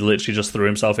 and he literally just threw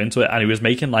himself into it. And he was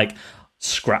making like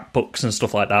scrapbooks and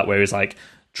stuff like that, where he's like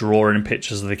drawing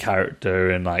pictures of the character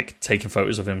and like taking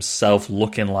photos of himself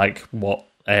looking like what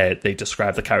they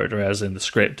describe the character as in the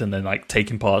script, and then like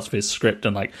taking parts of his script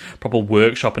and like proper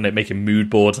workshopping it, making mood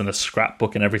boards and a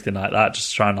scrapbook and everything like that,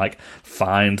 just trying to like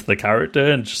find the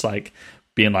character, and just like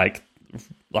being like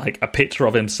a picture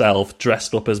of himself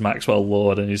dressed up as Maxwell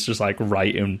Lord, and he's just like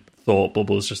writing thought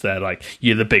bubbles just there, like,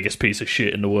 you're the biggest piece of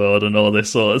shit in the world and all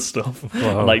this sort of stuff.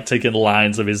 And, like taking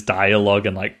lines of his dialogue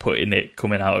and like putting it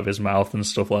coming out of his mouth and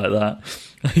stuff like that.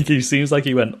 Like, he seems like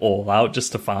he went all out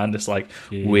just to find this like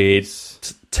weird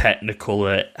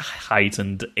technical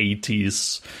heightened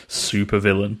 80s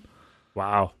supervillain.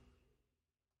 Wow.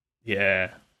 Yeah,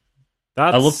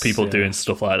 I love people doing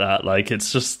stuff like that. Like,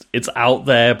 it's out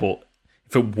there, but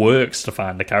if it works to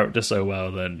find the character so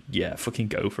well, then yeah, fucking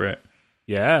go for it.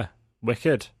 Yeah,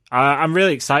 wicked. I'm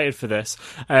really excited for this.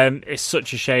 It's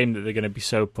such a shame that they're going to be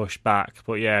so pushed back,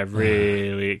 but yeah,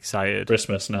 really excited.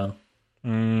 Christmas now.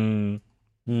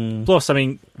 Plus, I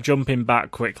mean, jumping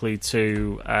back quickly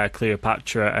to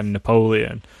Cleopatra and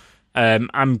Napoleon,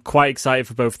 I'm quite excited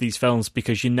for both of these films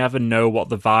because you never know what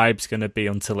the vibe's going to be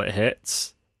until it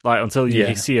hits. Like, until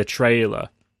you see a trailer,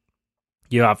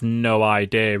 you have no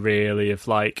idea really of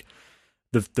like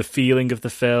the feeling of the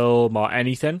film or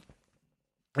anything.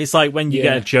 It's like when you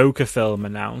get a Joker film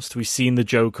announced. We've seen the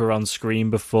Joker on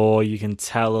screen before. You can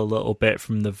tell a little bit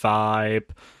from the vibe,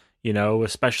 you know,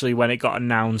 especially when it got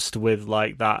announced with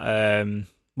like that.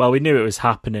 Well, we knew it was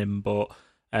happening, but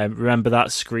remember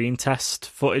that screen test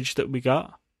footage that we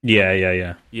got?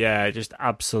 Yeah. Yeah, just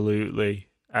absolutely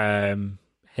hit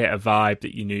a vibe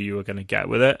that you knew you were going to get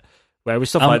with it. Where with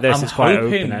stuff like this, it's quite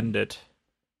open-ended.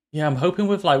 Yeah, I'm hoping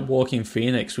with like Walking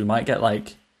Phoenix, we might get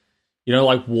like, you know,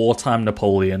 like wartime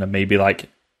Napoleon, and maybe like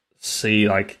see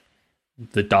like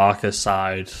the darker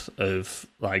side of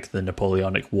like the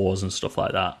Napoleonic Wars and stuff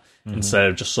like that, instead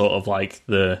of just sort of like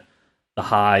the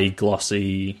high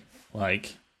glossy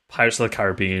like Pirates of the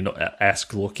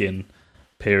Caribbean-esque looking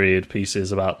period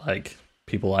pieces about like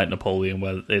people like Napoleon,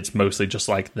 where it's mostly just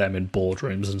like them in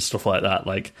boardrooms and stuff like that.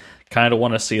 Like, kind of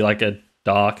want to see like a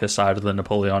darker side of the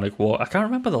Napoleonic War. I can't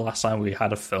remember the last time we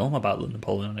had a film about the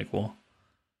Napoleonic War.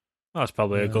 That's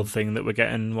probably a good thing that we're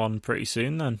getting one pretty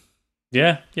soon then.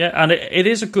 Yeah, and it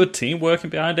is a good team working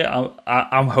behind it.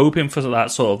 I'm hoping for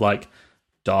that sort of like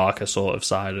darker sort of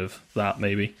side of that.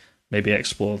 Maybe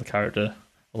explore the character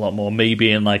a lot more.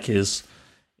 Maybe in like his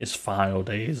final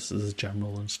days as a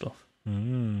general and stuff.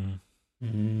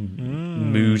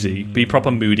 Moody, be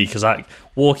proper moody, because like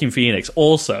Walking Phoenix.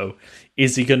 Also,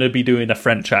 is he going to be doing a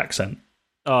French accent?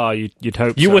 Oh, you'd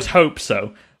hope. You would hope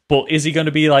so. But is he going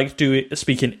to be like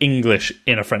speaking English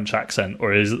in a French accent,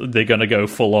 or is they going to go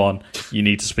full on? You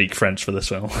need to speak French for this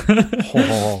film,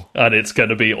 and it's going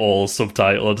to be all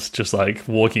subtitled, just like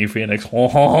Walking Phoenix.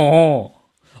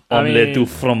 Omelette du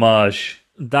fromage.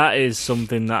 That is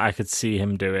something that I could see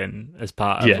him doing as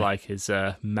part of like his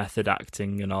method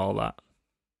acting and all that.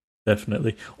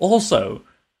 Definitely. Also,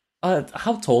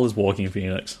 how tall is Walking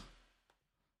Phoenix?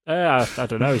 I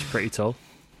don't know. He's pretty tall.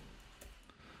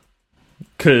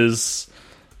 Because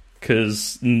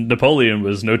Napoleon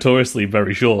was notoriously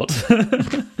very short.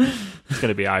 It's going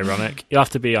to be ironic. You'll have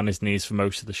to be on his knees for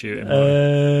most of the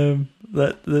shooting.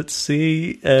 Let's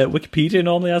see. Wikipedia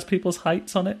normally has people's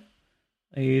heights on it.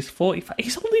 He's 45.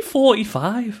 He's only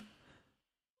 45.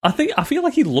 I feel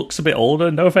like he looks a bit older.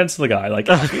 No offense to the guy. Like,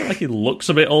 I feel like he looks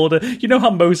a bit older. You know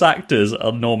how most actors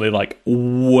are normally like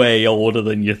way older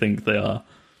than you think they are.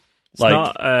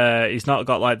 He's not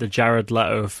got like the Jared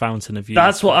Leto Fountain of Youth.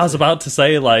 That's what I was about to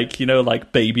say. Like, you know,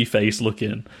 like baby face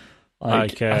looking.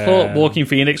 Like I thought Walking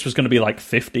Phoenix was going to be like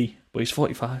 50, but he's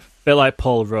 45. Bit like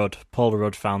Paul Rudd. Paul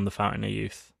Rudd found the Fountain of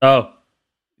Youth. Oh,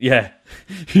 yeah.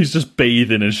 He's just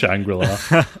bathing in Shangri-La.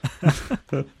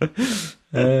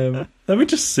 Let me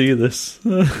just see this.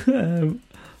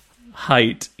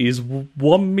 Height is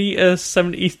 1.73 meters.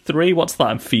 What's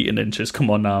that in feet and inches? Come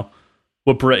on now.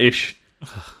 We're British.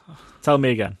 Tell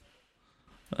me again.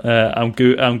 I'm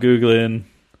Googling.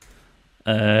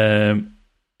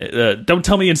 Don't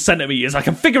tell me in centimeters. I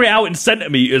can figure it out in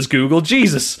centimeters, Google.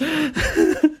 Jesus.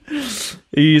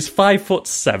 He's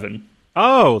 5'7".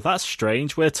 Oh, that's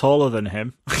strange. We're taller than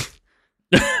him.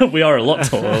 We are a lot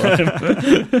taller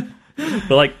than him.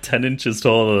 We're like 10 inches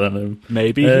taller than him.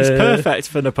 Maybe he's perfect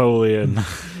for Napoleon.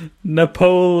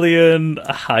 Napoleon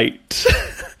height.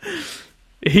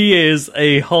 He is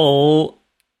a whole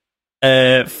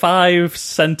 5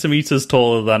 centimeters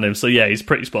taller than him. So yeah, he's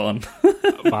pretty spot on.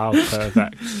 Wow,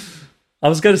 perfect. I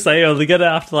was going to say, are they going to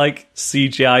have to like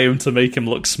CGI him to make him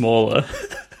look smaller?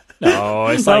 No,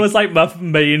 it's that like, was like my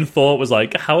main thought was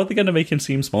like, how are they going to make him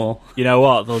seem small? you know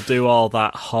what? They'll do all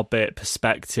that Hobbit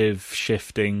perspective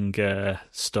shifting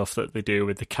stuff that they do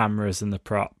with the cameras and the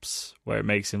props, where it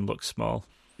makes him look small.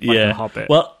 Like yeah. a Hobbit.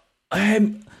 Well,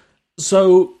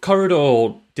 so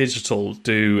Corridor Digital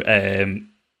do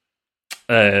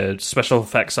special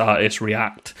effects artist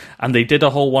react, and they did a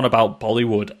whole one about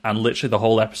Bollywood, and literally the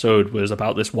whole episode was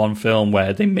about this one film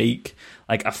where they make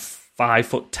like a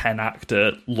 5'10"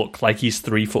 actor look like he's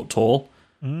 3 foot tall.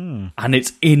 And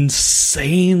it's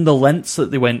insane the lengths that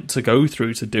they went to go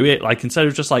through to do it. Like, instead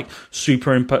of just like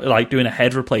like doing a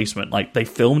head replacement, like they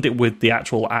filmed it with the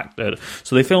actual actor.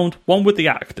 So they filmed one with the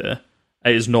actor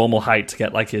at his normal height to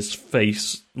get like his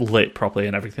face lit properly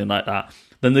and everything like that.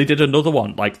 Then they did another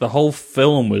one. Like, the whole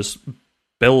film was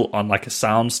built on like a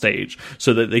sound stage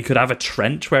so that they could have a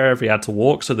trench wherever he had to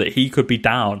walk, so that he could be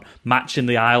down matching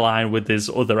the eye line with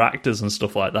his other actors and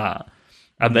stuff like that.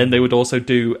 And then they would also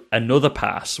do another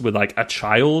pass with like a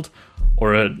child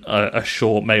or a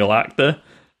short male actor,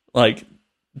 like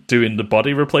doing the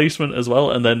body replacement as well.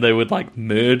 And then they would like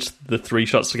merge the 3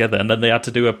 shots together. And then they had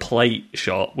to do a plate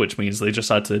shot, which means they just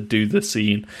had to do the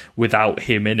scene without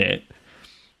him in it.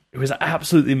 It was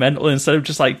absolutely mental. Instead of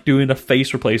just like doing a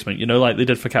face replacement, you know, like they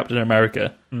did for Captain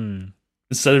America.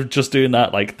 Instead of just doing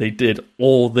that, like they did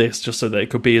all this just so that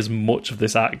it could be as much of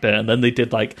this actor. And then they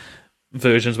did like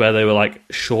versions where they were like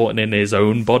shortening his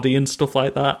own body and stuff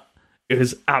like that. It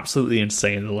was absolutely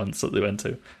insane the lengths that they went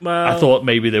to. Well, I thought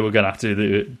maybe they were going to have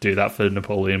to do that for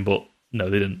Napoleon, but no,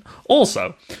 they didn't.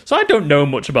 Also, so I don't know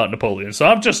much about Napoleon, so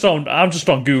I'm just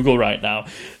on Google right now.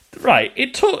 Right,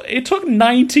 it took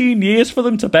 19 years for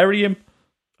them to bury him.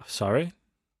 Sorry?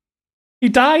 He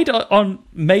died on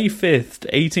May 5th,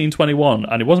 1821,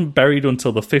 and he wasn't buried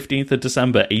until the 15th of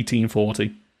December,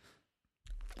 1840.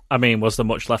 I mean, was there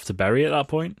much left to bury at that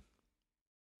point?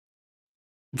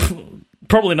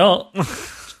 Probably not.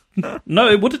 No,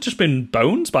 it would have just been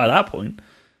bones by that point.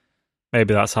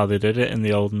 Maybe that's how they did it in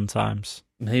the olden times.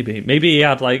 Maybe he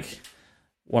had like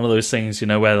one of those things, you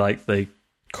know, where like they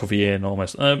cover you in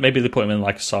almost. Maybe they put him in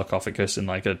like a sarcophagus in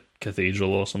like a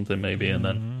cathedral or something. Maybe, and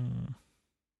then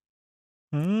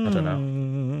I don't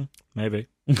know. Maybe.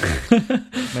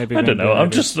 I don't know.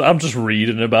 I'm just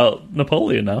reading about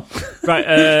Napoleon now. Right.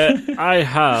 I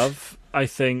have, I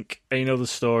think, another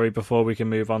story before we can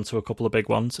move on to a couple of big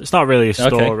ones. It's not really a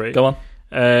story. Okay, go on.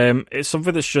 It's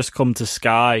something that's just come to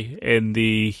Sky in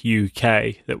the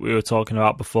UK that we were talking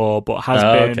about before, but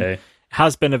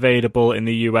has been available in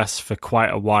the US for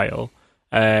quite a while.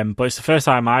 But it's the first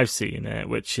time I've seen it,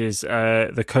 which is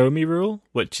the Comey Rule,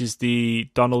 which is the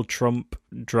Donald Trump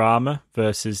drama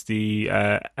versus the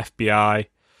FBI,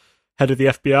 head of the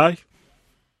FBI.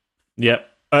 Yep.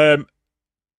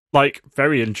 Like,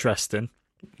 very interesting.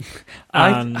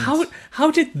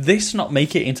 How did this not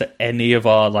make it into any of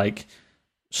our like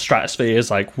stratospheres?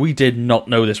 Like, we did not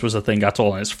know this was a thing at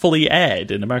all, and it's fully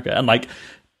aired in America. And like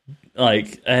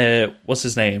what's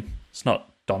his name? It's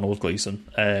not Donald Gleason.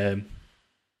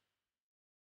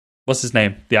 What's his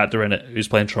name? The actor in it who's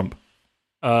playing Trump.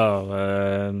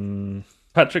 Patrick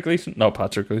Gleason? No,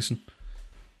 Patrick Gleason.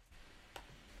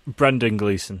 Brendan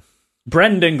Gleeson.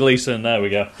 Brendan Gleeson. There we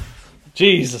go.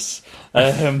 Jesus.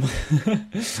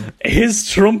 His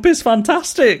Trump is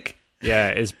fantastic. Yeah,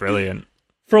 it is brilliant.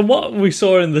 From what we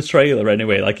saw in the trailer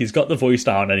anyway, like, he's got the voice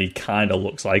down and he kind of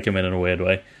looks like him in a weird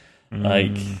way.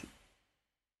 Like,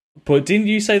 but didn't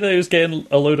you say that he was getting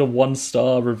a load of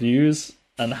 1-star reviews?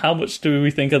 And how much do we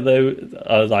think of those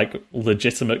are like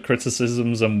legitimate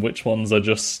criticisms, and which ones are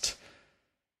just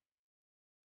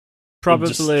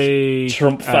probably just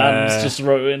Trump fans just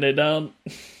writing it down?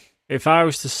 If I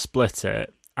was to split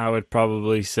it, I would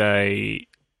probably say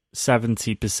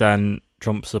 70%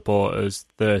 Trump supporters,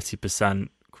 30%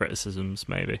 criticisms,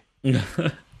 maybe.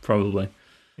 Probably.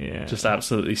 Yeah. Just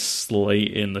absolutely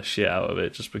slating the shit out of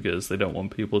it just because they don't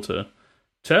want people to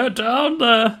tear down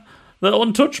the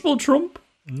untouchable Trump.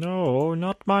 No,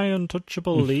 not my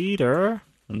untouchable leader.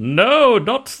 No,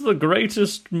 not the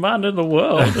greatest man in the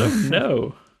world.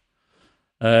 Oh,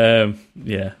 no.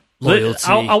 Yeah. Loyalty.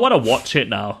 I want to watch it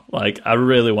now. Like, I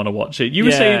really want to watch it. You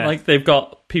were saying, like, they've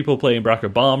got people playing Barack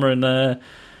Obama in there.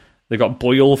 They got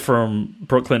Boyle from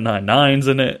Brooklyn Nine-Nine's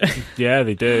in it. Yeah,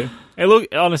 they do. Hey, look,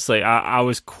 honestly, I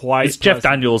was quite... It's Jeff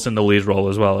Daniels in the lead role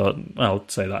as well. I'll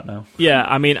say that now. Yeah,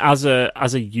 I mean, as a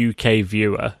UK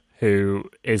viewer who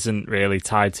isn't really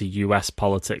tied to US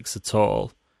politics at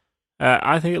all,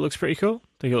 I think it looks pretty cool.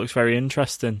 I think it looks very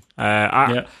interesting.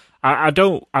 I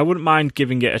wouldn't mind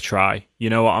giving it a try. You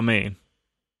know what I mean?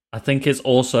 I think it's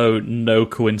also no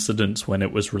coincidence when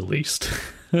it was released.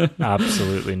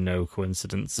 Absolutely no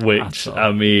coincidence. Which, at all.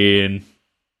 I mean,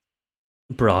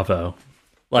 bravo.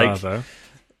 Bravo.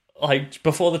 Like,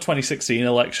 before the 2016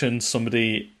 election,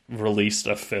 somebody released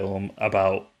a film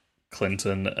about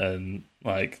Clinton and,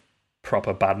 like,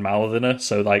 proper bad-mouthing her.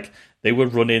 So, like, they were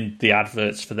running the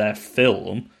adverts for their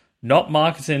film, not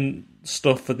marketing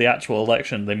stuff for the actual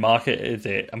election. They marketed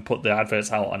it and put the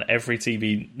adverts out on every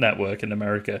TV network in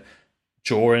America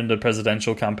during the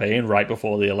presidential campaign, right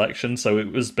before the election. So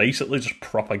it was basically just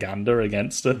propaganda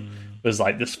against her. It was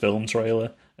like this film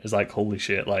trailer. It was like, holy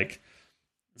shit, like,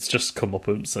 it's just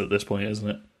comeuppance at this point, isn't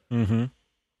it? Mm-hmm.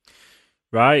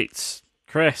 Right,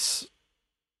 Chris,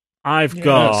 I've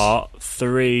got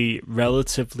 3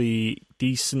 relatively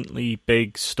decently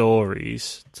big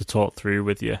stories to talk through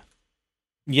with you.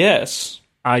 Yes.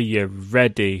 Are you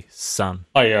ready, son?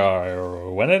 Are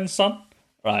you winning, son?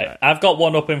 Right, I've got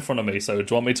one up in front of me, so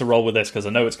do you want me to roll with this? Because I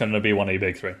know it's going to be one of your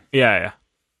big 3. Yeah.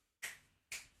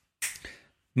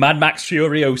 Mad Max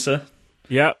Furiosa.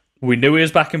 Yep. We knew he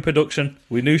was back in production.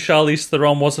 We knew Charlize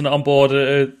Theron wasn't on board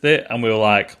with it, and we were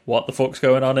like, what the fuck's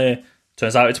going on here?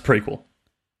 Turns out it's a prequel.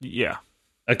 Yeah.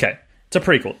 Okay, it's a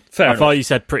prequel. Fair I enough. thought you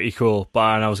said pretty cool, but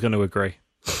I was going to agree.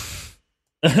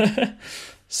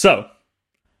 So,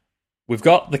 we've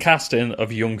got the casting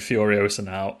of young Furiosa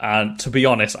now, and to be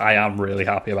honest, I am really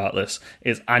happy about this.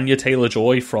 It's Anya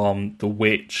Taylor-Joy from The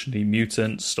Witch, The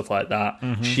Mutants, stuff like that.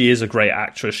 Mm-hmm. She is a great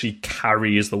actress. She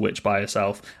carries The Witch by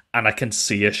herself, and I can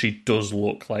see her. She does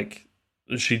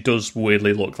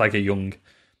weirdly look like a young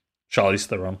Charlize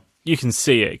Theron. You can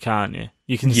see it, can't you?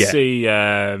 You can see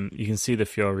the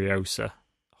Furiosa,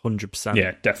 100%.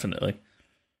 Yeah, definitely.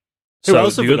 Who So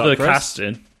else have we the got, other Chris?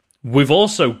 casting, we've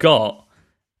also got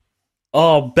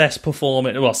our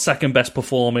second best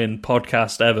performing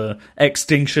podcast ever,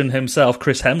 Extinction himself,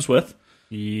 Chris Hemsworth.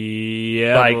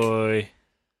 Yeah, boy.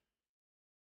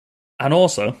 And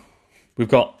also, we've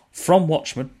got from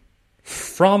Watchmen,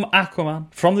 from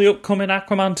Aquaman, from the upcoming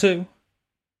Aquaman 2,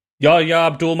 Yahya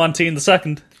Abdul-Mateen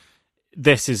II.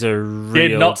 This is a real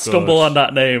Did not stumble on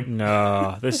that name.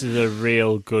 No, this is a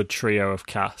real good trio of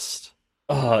cast.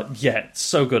 Yeah, it's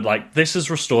so good. Like, this has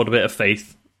restored a bit of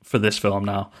faith for this film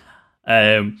now.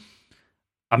 I'm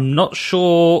not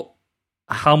sure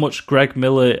how much Greg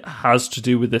Miller has to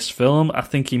do with this film. I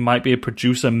think he might be a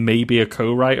producer, maybe a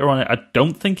co-writer on it. I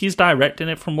don't think he's directing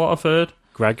it from what I've heard.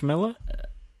 Greg Miller?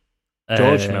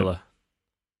 George Miller.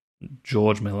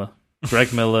 George Miller.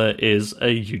 Greg Miller is a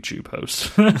YouTube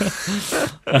host.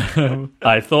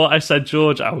 I thought I said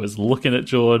George. I was looking at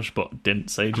George, but didn't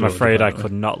say George. I'm afraid I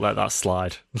could not let that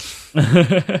slide.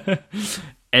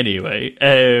 Anyway,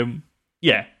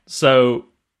 yeah. So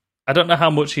I don't know how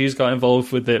much he's got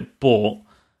involved with it, but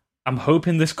I'm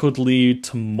hoping this could lead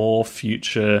to more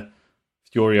future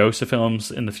Furiosa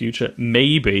films in the future.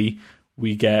 Maybe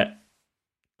we get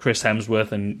Chris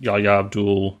Hemsworth and Yahya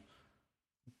Abdul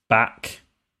back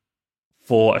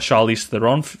for a Charlize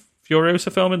Theron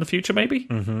Furiosa film in the future, maybe?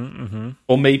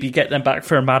 Or maybe get them back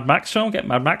for a Mad Max film, get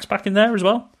Mad Max back in there as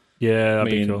well. Yeah,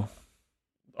 that'd be cool.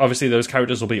 Obviously, those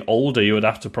characters will be older. You would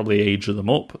have to probably age them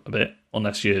up a bit,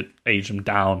 unless you age them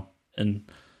down in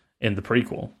the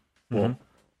prequel. Well,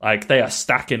 like, they are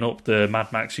stacking up the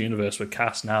Mad Max universe with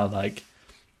cast now. Like,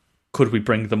 could we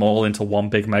bring them all into one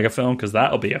big mega film? Because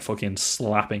that'll be a fucking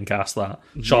slapping cast, that.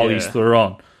 Charlize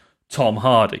Theron, Tom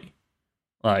Hardy,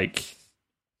 like,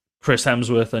 Chris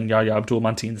Hemsworth and Yahya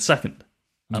Abdul-Mateen II.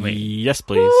 I mean, yes,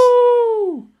 please.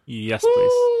 Woo! Yes, Woo!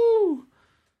 please.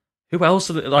 Who else?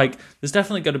 Like, there's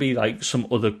definitely going to be like some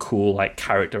other cool like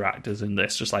character actors in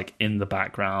this, just like in the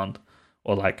background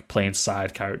or like playing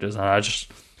side characters. And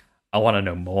I want to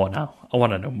know more now. I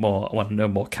want to know more. I want to know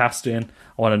more casting.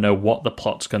 I want to know what the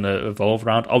plot's going to evolve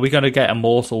around. Are we going to get a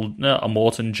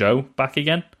Morton Joe back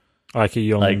again? Like a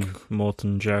young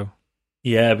Morton Joe.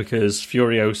 Yeah, because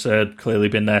Furiosa had clearly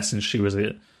been there since she was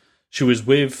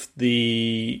with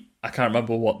the, I can't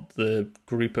remember what the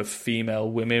group of female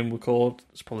women were called.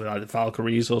 It's probably like the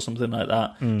Valkyries or something like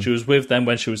that. She was with them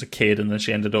when she was a kid, and then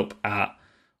she ended up at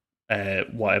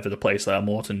whatever the place that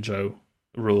Morton Joe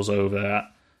rules over at.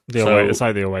 It's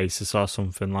like the Oasis or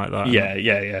something like that.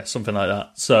 Yeah, something like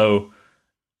that. So,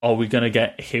 are we going to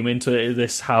get him into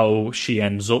this, how she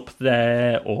ends up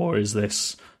there, or is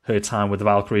this her time with the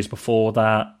Valkyries before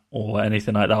that, or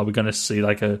anything like that? Are we going to see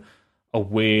like a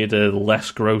weirder, less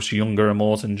gross, younger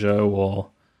Immortan Joe, or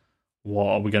what?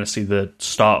 Are we going to see the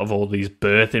start of all these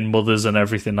birthing mothers and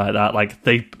everything like that? Like,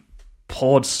 they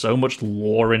poured so much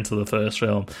lore into the first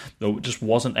film that just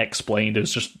wasn't explained. It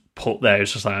was just put there.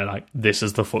 It's just like this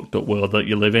is the fucked up world that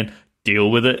you live in.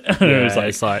 deal with it. And Yeah, it was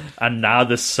it's like- and now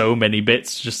there's so many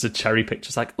bits just to cherry pick.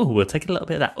 Just like, oh, we'll take a little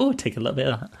bit of that. Oh, take a little bit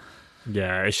of that.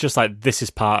 Yeah, it's just like, this is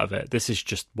part of it. This is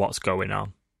just what's going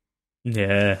on.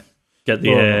 Yeah, get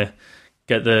the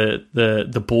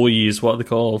boys. What are they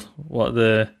called?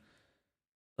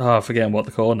 I'm forgetting what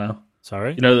they're called now.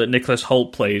 Sorry? You know that Nicholas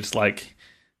Hoult played, like,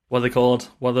 what are they called?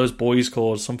 What are those boys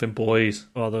called? Something boys.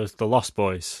 Well, those the Lost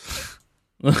Boys.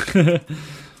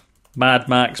 Mad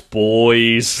Max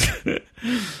boys.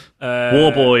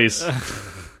 War boys.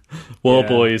 War yeah.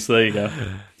 boys, there you go.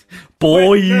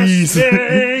 Boys!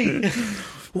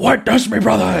 Witness me,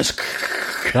 brothers!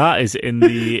 That is in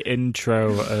the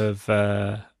intro of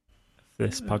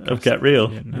this podcast. Of Get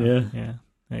Real. Yeah.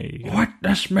 There you go.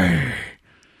 Witness me!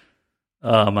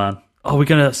 Oh, man. Oh, we're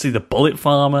going to see the Bullet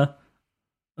Farmer.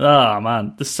 Oh,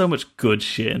 man. There's so much good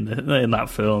shit in that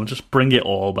film. Just bring it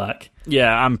all back.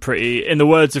 Yeah, I'm pretty... In the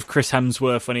words of Chris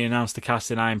Hemsworth when he announced the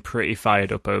casting, I'm pretty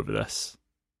fired up over this.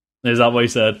 Is that what he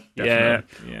said? Yeah.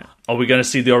 Are we going to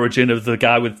see the origin of the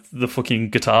guy with the fucking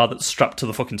guitar that's strapped to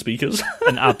the fucking speakers?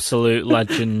 An absolute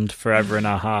legend forever in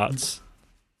our hearts.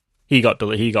 He got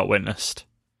witnessed.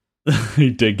 He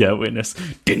did get witnessed.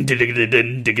 Din, din, din,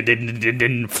 din, din, din, din,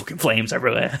 din, fucking flames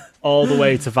everywhere. All the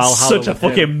way to Valhalla. Such a with him.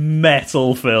 fucking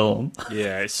metal film.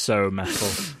 Yeah, it's so metal.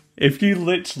 If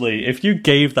you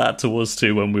gave that to us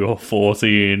two when we were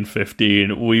 14,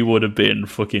 15, we would have been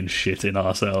fucking shitting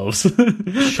ourselves.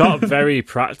 Shot very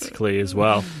practically as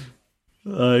well.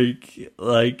 Like,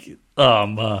 oh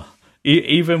man.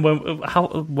 Even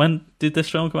when did this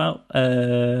film come out?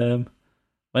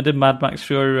 When did Mad Max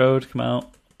Fury Road come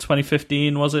out?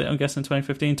 2015 was it? I'm guessing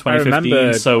 2015. 2015. I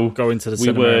remember so going to the we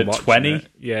cinema were and watching 20. it.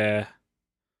 Yeah.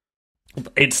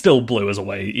 It still blew us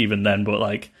away even then, but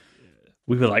like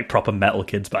we were like proper metal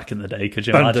kids back in the day. Could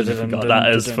you imagine if we got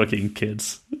that as fucking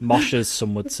kids? Moshers,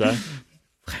 some would say.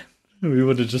 We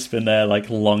would have just been there like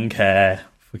long hair,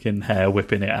 fucking hair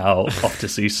whipping it out, off to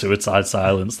see Suicide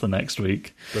Silence the next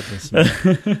week. Goodness me.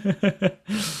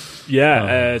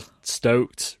 Yeah,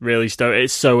 stoked. Really stoked.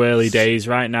 It's so early days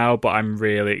right now, but I'm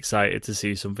really excited to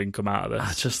see something come out of this.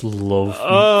 I just love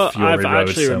Fury I've Road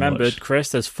actually so remembered, much. Chris,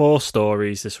 there's 4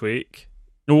 stories this week.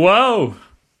 Whoa!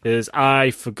 Is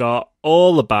I forgot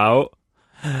all about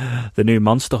the new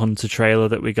Monster Hunter trailer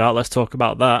that we got. Let's talk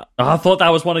about that. Oh, I thought that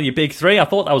was one of your big 3. I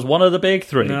thought that was one of the big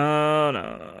 3.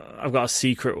 No. I've got a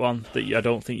secret one that I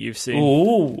don't think you've seen.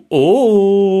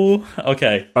 Ooh.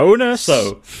 Okay. Bonus!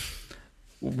 So,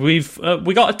 we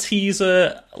got a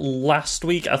teaser last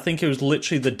week. I think it was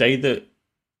literally the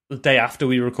day after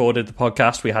we recorded the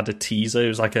podcast, we had a teaser. It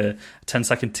was like a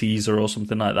 10-second teaser or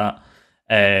something like that.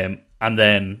 And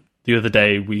then the other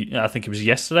day, I think it was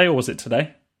yesterday, or was it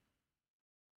today?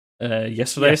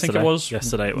 Yesterday, I think it was.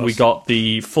 Yesterday it was. We got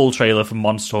the full trailer for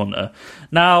Monster Hunter.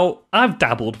 Now, I've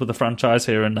dabbled with the franchise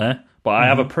here and there, but I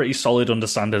have a pretty solid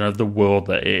understanding of the world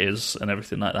that it is and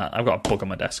everything like that. I've got a book on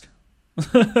my desk.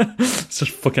 It's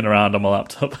just fucking around on my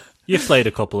laptop. You've played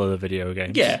a couple of the video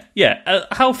games. Yeah.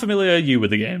 How familiar are you with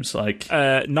the games? Like,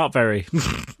 not very.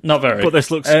 not very. But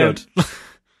this looks good.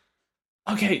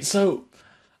 Okay, so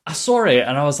I saw it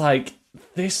and I was like,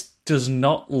 this does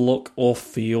not look or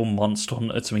feel Monster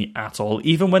Hunter to me at all.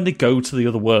 Even when they go to the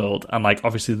other world and like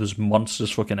obviously there's monsters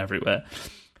fucking everywhere,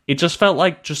 it just felt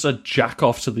like just a jack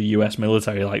off to the US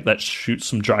military, like let's shoot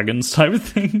some dragons type of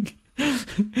thing.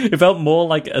 It felt more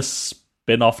like a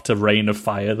spin-off to Reign of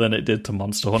Fire than it did to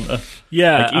Monster Hunter.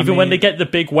 Yeah, like, even when they get the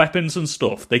big weapons and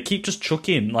stuff, they keep just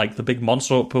chucking like the big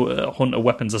Monster Hunter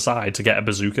weapons aside to get a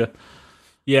bazooka.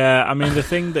 Yeah, I mean, the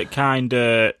thing that kind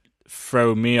of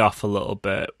threw me off a little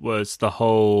bit was the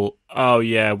whole, oh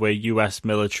yeah, we're US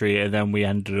military, and then we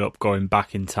ended up going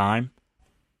back in time.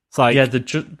 It's like,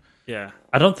 yeah.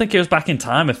 I don't think it was back in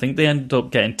time. I think they ended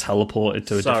up getting teleported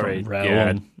to a different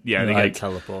realm. Yeah, they like, get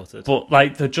teleported. But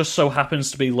like, there just so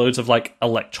happens to be loads of like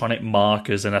electronic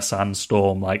markers in a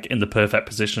sandstorm, like in the perfect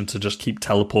position to just keep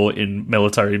teleporting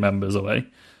military members away.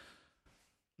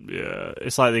 Yeah,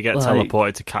 it's like they get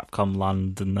teleported to Capcom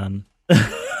Land and then.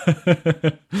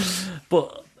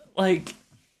 But like,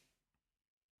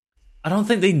 I don't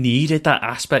think they needed that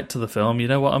aspect to the film. You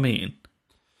know what I mean?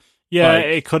 Yeah, like,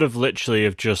 it could have literally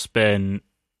have just been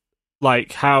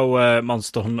like how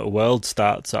Monster Hunter World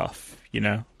starts off. You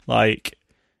know, like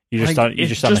you just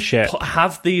on a ship.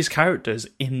 Have these characters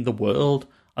in the world,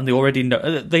 and they already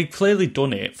know. They've clearly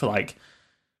done it for like.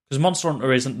 Because Monster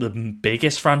Hunter isn't the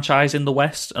biggest franchise in the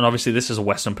West, and obviously this is a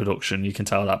Western production. You can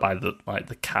tell that by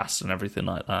the cast and everything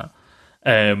like that.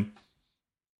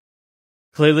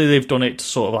 clearly they've done it to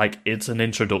sort of like, it's an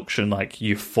introduction, like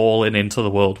you're falling into the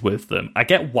world with them. I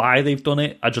get why they've done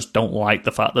it, I just don't like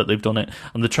the fact that they've done it.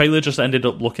 And the trailer just ended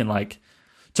up looking like,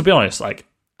 to be honest, like,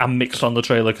 I'm mixed on the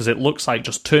trailer because it looks like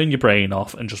just turn your brain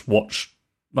off and just watch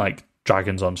like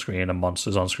dragons on screen and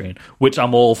monsters on screen, which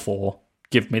I'm all for.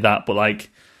 Give me that, but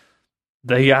like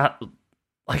they are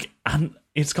like, and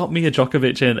it's got Mia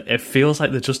Djokovic in. It feels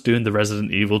like they're just doing the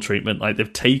Resident Evil treatment. Like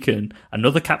they've taken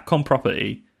another Capcom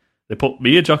property, they put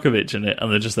Mia Djokovic in it,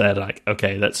 and they're just there like,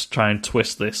 okay, let's try and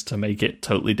twist this to make it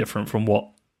totally different from what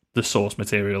the source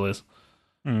material is.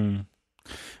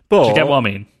 But do you get what I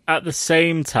mean? At the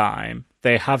same time,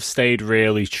 they have stayed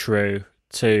really true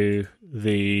to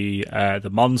the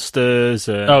monsters.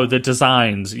 And the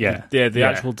designs, yeah. The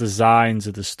actual designs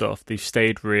of the stuff, they've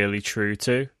stayed really true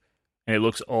to. And it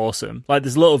looks awesome. Like,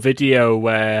 there's a little video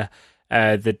where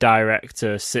the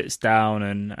director sits down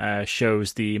and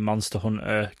shows the Monster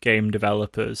Hunter game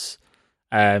developers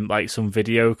like some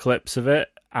video clips of it.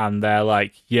 And they're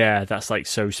like, yeah, that's like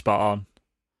so spot on.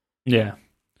 Yeah.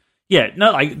 Yeah,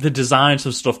 no, like the designs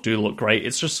of stuff do look great.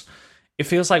 It's just, it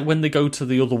feels like when they go to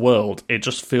the other world, it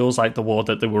just feels like the world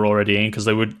that they were already in, because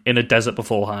they were in a desert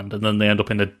beforehand, and then they end up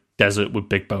in a desert with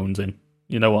big bones in.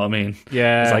 You know what I mean?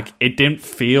 Yeah. It's like, it didn't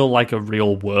feel like a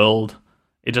real world.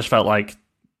 It just felt like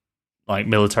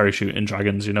military shooting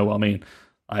dragons, you know what I mean?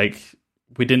 Like,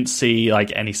 we didn't see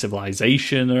like any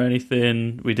civilization or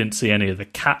anything. We didn't see any of the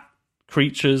cat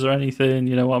creatures or anything,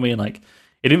 you know what I mean? Like,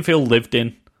 it didn't feel lived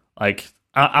in. Like,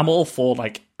 I'm all for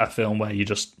like a film where you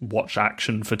just watch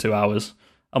action for 2 hours.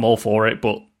 I'm all for it,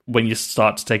 but when you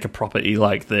start to take a property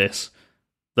like this,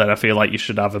 then I feel like you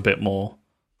should have a bit more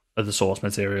of the source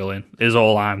material in, is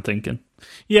all I'm thinking.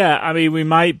 Yeah, I mean, we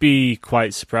might be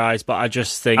quite surprised, but I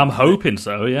just think... I'm hoping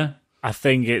so, yeah. I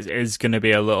think it is going to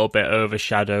be a little bit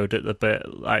overshadowed at the bit,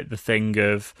 like the thing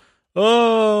of,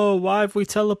 oh, why have we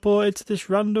teleported to this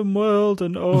random world?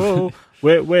 And oh,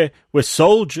 we're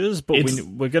soldiers, but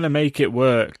we're going to make it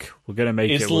work. We're going to make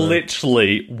it work. It's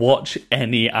literally, watch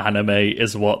any anime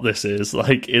is what this is.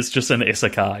 Like, it's just an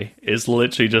isekai. It's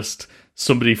literally just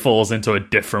somebody falls into a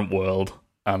different world,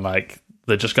 and like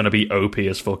they're just going to be OP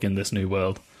as fuck in this new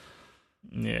world.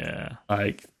 Yeah.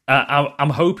 Like,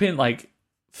 I'm hoping, like,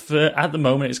 at the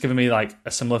moment, it's giving me like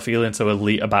a similar feeling to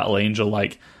Alita Battle Angel.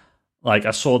 Like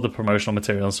I saw the promotional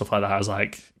material and stuff like that. I was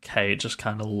like, okay, it just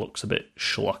kind of looks a bit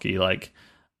schlocky. Like,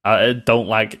 I don't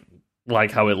like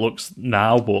how it looks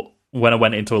now, but when I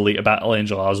went into Alita Battle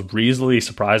Angel, I was reasonably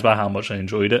surprised by how much I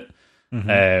enjoyed it. Mm-hmm.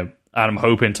 And I'm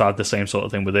hoping to have the same sort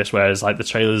of thing with this, whereas like the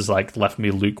trailers like left me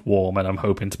lukewarm, and I'm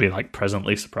hoping to be like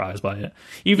pleasantly surprised by it,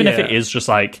 even if it is just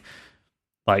like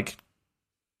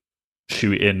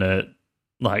shooting at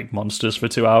like monsters for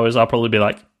 2 hours. I'll probably be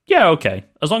like, yeah, okay,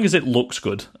 as long as it looks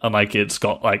good and like it's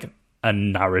got like a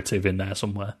narrative in there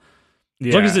somewhere.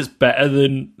 As long as it's better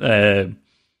than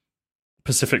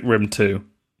Pacific Rim 2.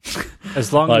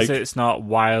 As long as it's not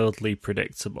wildly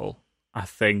predictable, I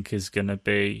think is going to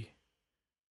be...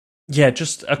 Yeah,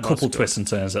 just a couple twists and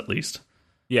turns at least.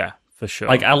 Yeah, for sure.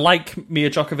 Like, I like Mia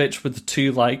Djokovic with the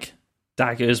two like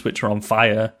daggers which are on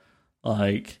fire.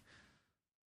 Like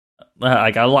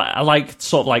I like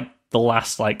sort of like the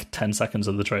last like 10 seconds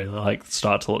of the trailer like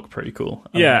start to look pretty cool.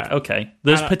 I'm like, okay,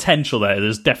 there's potential there.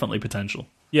 There's definitely potential.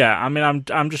 Yeah, I mean,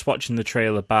 I'm just watching the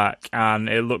trailer back, and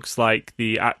it looks like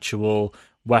the actual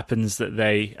weapons that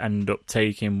they end up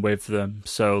taking with them.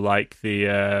 So like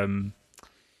the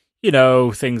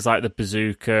things like the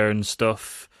bazooka and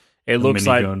stuff. It looks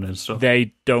like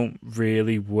they don't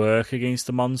really work against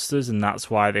the monsters, and that's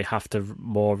why they have to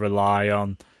more rely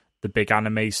on the big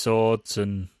anime swords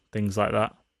and things like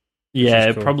that.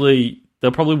 Yeah, cool.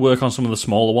 They'll probably work on some of the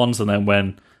smaller ones, and then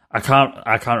when I can't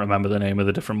remember the name of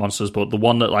the different monsters, but the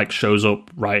one that like shows up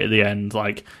right at the end,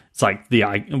 like it's like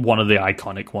one of the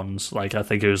iconic ones. Like I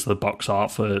think it was the box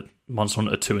art for Monster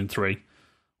Hunter 2 and 3,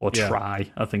 or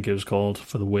Try, I think it was called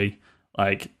for the Wii.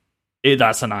 Like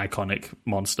that's an iconic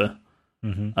monster,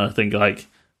 and I think like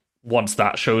once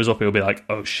that shows up, it'll be like,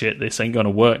 oh shit, this ain't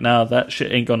gonna work now. That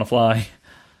shit ain't gonna fly.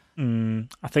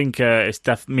 I think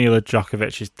it's Mila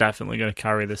Djokovic is definitely going to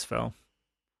carry this film.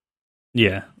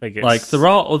 Yeah, like there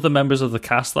are other members of the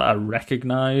cast that I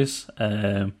recognise.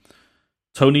 Tony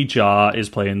Jaa is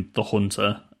playing the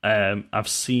Hunter. I've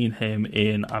seen him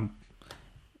in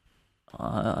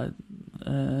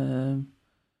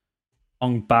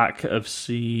on back. I've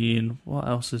seen, what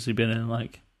else has he been in?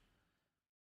 Like,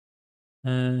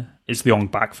 it's the Ong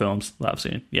Bak films that I've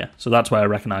seen. Yeah, so that's where I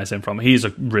recognise him from. He's a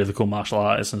really cool martial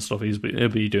artist and stuff. He'll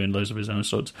be doing loads of his own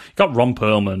stunts. Got Ron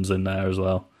Perlman's in there as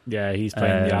well. Yeah, he's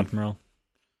playing the Admiral.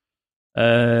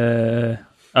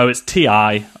 Oh, it's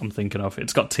T.I. I'm thinking of.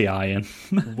 It's got T.I. in.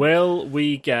 Will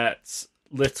we get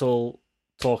little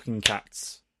talking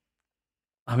cats?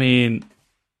 I mean,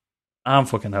 I'm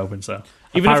fucking hoping so.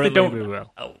 Even Apparently if they don't we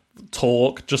will.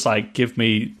 talk, just like give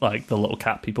me like the little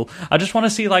cat people. I just want to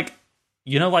see like,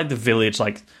 you know, like the village,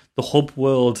 like the hub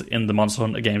world in the Monster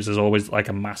Hunter games is always like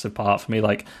a massive part for me.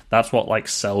 Like that's what like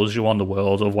sells you on the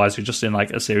world. Otherwise, you're just in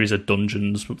like a series of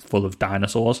dungeons full of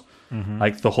dinosaurs.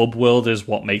 Like the hub world is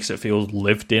what makes it feel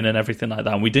lived in and everything like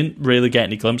that. And we didn't really get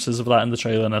any glimpses of that in the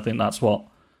trailer, and I think that's what.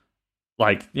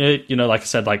 Like, you know, like I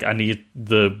said, like I need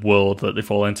the world that they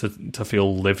fall into to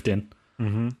feel lived in.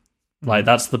 Like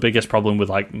that's the biggest problem with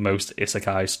like most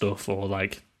isekai stuff or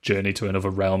like Journey to Another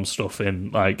Realm stuff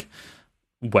in like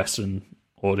Western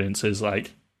audiences.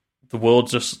 Like the world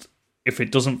just, if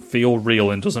it doesn't feel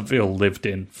real and doesn't feel lived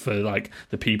in for like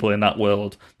the people in that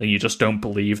world, then you just don't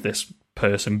believe this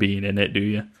person being in it, do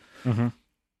you?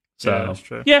 So Yeah, that's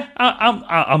true. yeah,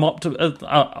 I'm well,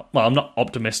 I'm not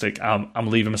optimistic. I'm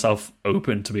leaving myself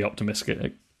open to be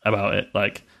optimistic about it.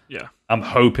 Like, Yeah. I'm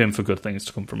hoping for good things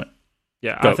to come from it.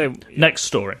 Yeah, Go. I think... Next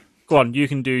story. Go on, you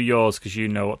can do yours because you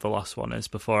know what the last one is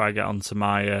before I get on to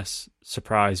my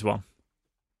surprise one.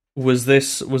 Was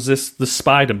this the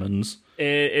Spider-Mans?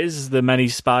 It is the many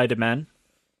Spider-Men.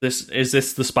 This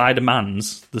the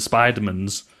Spider-Mans, the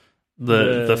Spider-Mans.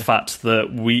 The fact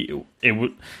that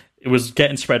it was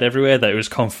getting spread everywhere that it was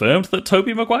confirmed that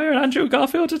Tobey Maguire and Andrew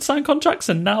Garfield had signed contracts,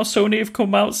 and now Sony have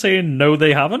come out saying no,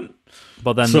 they haven't.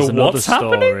 But then So there's another what's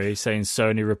story happening? saying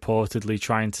Sony reportedly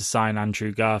trying to sign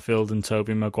Andrew Garfield and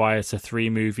Tobey Maguire to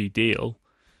 3-movie deal.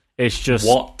 It's just...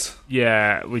 What?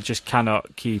 Yeah, we just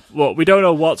cannot keep... Well, we don't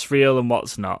know what's real and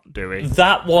what's not, do we?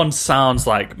 That one sounds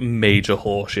like major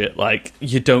horseshit. Like,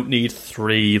 you don't need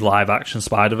 3 live-action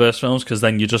Spider-Verse films, because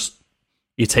then you're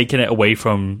taking it away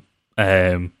from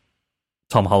Tom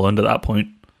Holland at that point.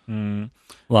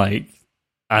 Like,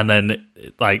 and then,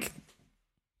 like...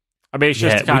 I mean, it's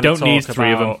just Yeah, kind we don't of need talk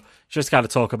 3 of them. about... Just kind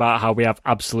of talk about how we have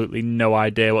absolutely no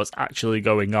idea what's actually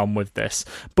going on with this.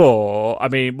 But, I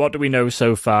mean, what do we know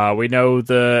so far? We know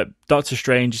that Doctor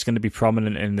Strange is going to be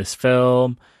prominent in this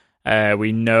film.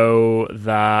 We know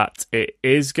that it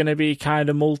is going to be kind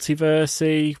of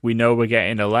multiversy. We know we're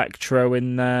getting Electro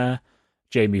in there.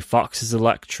 Jamie Foxx is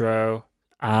Electro.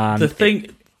 And The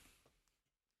thing...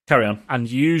 Carry on. And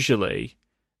usually,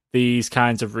 these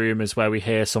kinds of rumours where we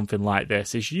hear something like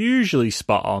this is usually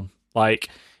spot on. Like...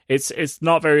 It's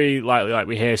not very likely like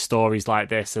we hear stories like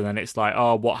this and then it's like,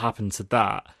 oh, what happened to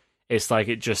that? It's like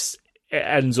it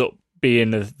ends up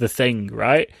being the thing,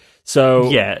 right? So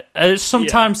Yeah,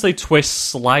 sometimes they twist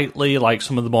slightly, like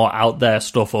some of the more out there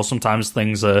stuff, or sometimes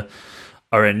things are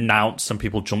announced and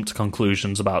people jump to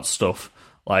conclusions about stuff.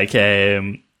 Like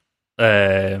Evan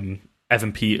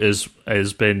Peters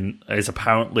is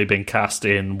apparently been cast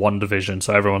in WandaVision,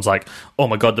 so everyone's like, oh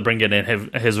my god, they're bringing in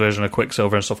his version of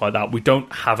Quicksilver and stuff like that. We don't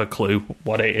have a clue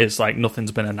what it is. Like,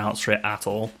 nothing's been announced for it at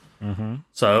all.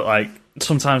 So, like,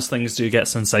 sometimes things do get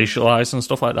sensationalized and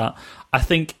stuff like that. I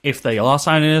think if they are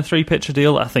signing a 3-picture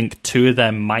deal, I think 2 of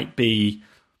them might be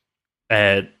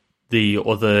the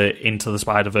other Into the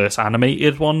Spider-Verse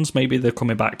animated ones. Maybe they're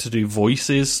coming back to do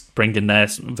voices, bringing their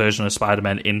version of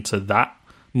Spider-Man into that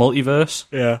multiverse.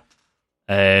 Yeah.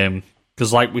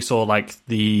 Because like we saw, like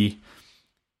the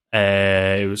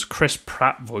it was Chris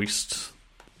Pratt voiced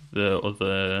the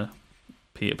other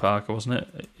Peter Parker, wasn't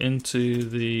it? Into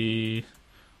the...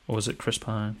 Or was it Chris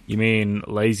Pine? You mean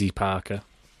Lazy Parker?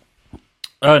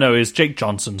 Oh no, it was Jake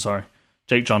Johnson, sorry.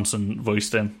 Jake Johnson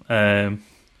voiced him. I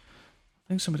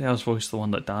think somebody else voiced the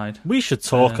one that died. We should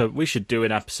we should do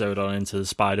an episode on Into the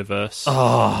Spider-Verse.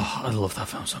 Oh, I love that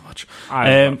film so much.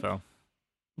 I love that film.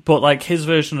 But like his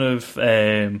version of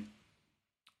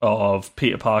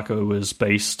Peter Parker was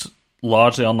based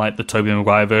largely on like the Tobey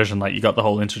Maguire version. Like you got the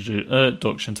whole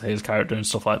introduction to his character and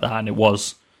stuff like that, and it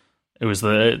was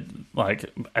the like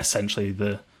essentially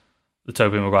the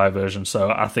Tobey Maguire version. So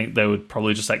I think they would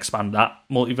probably just expand that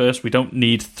multiverse. We don't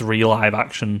need 3 live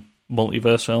action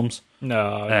multiverse films.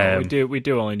 No, we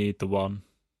do only need the one.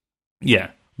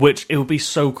 Yeah, which it would be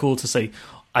so cool to see.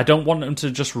 I don't want them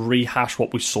to just rehash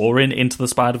what we saw in Into the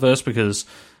Spider-Verse, because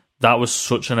that was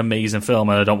such an amazing film,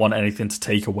 and I don't want anything to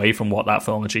take away from what that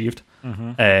film achieved.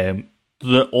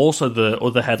 Also, the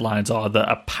other headlines are that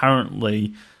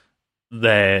apparently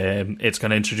it's going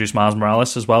to introduce Miles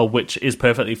Morales as well, which is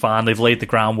perfectly fine. They've laid the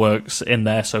groundworks in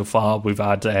there so far. We've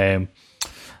had Childish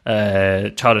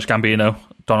Gambino.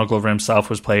 Donald Glover himself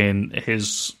was playing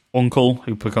his uncle,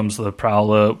 who becomes the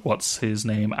Prowler. What's his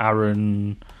name?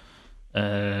 Aaron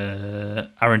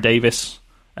Davis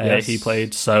Yes. he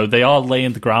played. So they are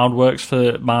laying the groundworks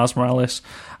for Miles Morales,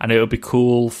 and it would be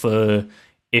cool for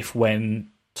if when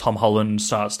Tom Holland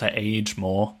starts to age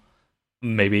more,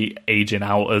 maybe aging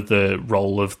out of the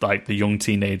role of like the young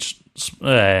teenage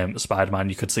Spider-Man,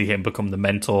 you could see him become the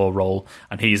mentor role,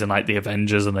 and he's in like the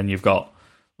Avengers, and then you've got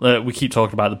we keep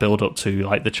talking about the build up to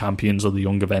like the Champions of the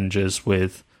Young Avengers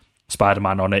with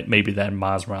Spider-Man on it. Maybe then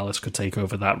Miles Morales could take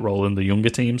over that role in the younger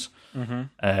teams.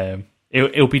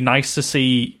 It'll be nice to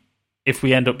see if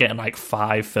we end up getting like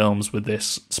 5 films with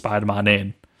this Spider-Man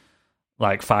in,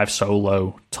 like 5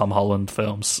 solo Tom Holland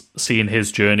films, seeing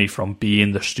his journey from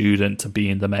being the student to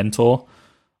being the mentor.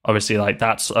 Obviously, like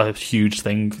that's a huge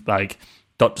thing. Like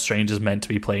Doctor Strange is meant to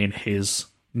be playing his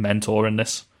mentor in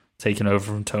this, taking over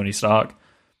from Tony Stark.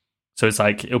 So it's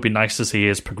like it'll be nice to see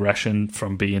his progression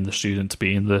from being the student to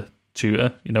being the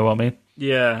tutor. You know what I mean?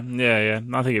 Yeah.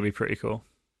 I think it'd be pretty cool.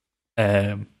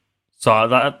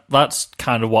 So that's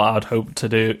kind of what I'd hope to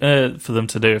do for them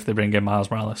to do if they bring in Miles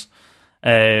Morales.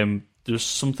 There's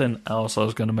something else I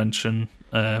was going to mention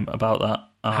about that.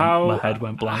 My head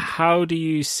went blank. How do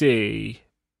you see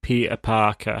Peter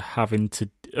Parker having to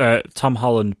Tom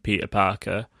Holland Peter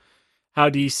Parker? How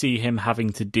do you see him having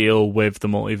to deal with the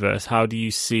multiverse? How do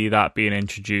you see that being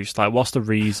introduced? Like, what's the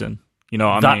reason? You know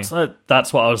what I mean?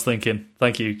 That's what I was thinking.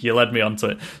 Thank you. You led me onto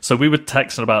it. So we were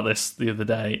texting about this the other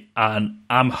day, and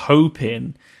I'm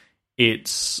hoping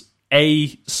it's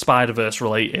Spider-Verse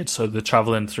related, so they're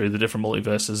traveling through the different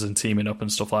multiverses and teaming up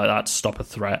and stuff like that to stop a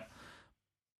threat.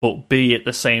 But B, at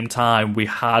the same time, we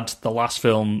had the last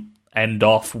film end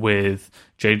off with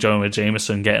J. Jonah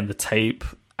Jameson getting the tape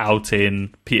out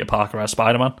in Peter Parker as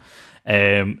Spider-Man.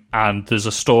 And there's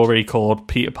a story called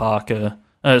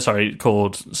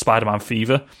called Spider-Man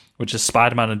Fever, which is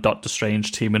Spider-Man and Doctor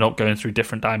Strange teaming up, going through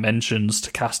different dimensions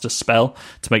to cast a spell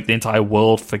to make the entire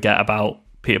world forget about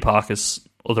Peter Parker's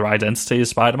other identity as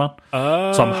Spider-Man.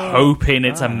 So I'm hoping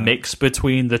it's a mix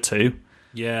between the two.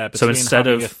 Yeah, so instead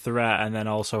having of a threat and then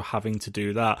also having to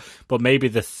do that, but maybe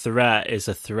the threat is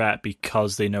a threat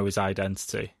because they know his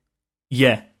identity.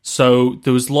 Yeah, so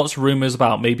there was lots of rumors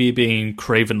about maybe being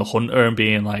Kraven the Hunter and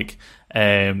being like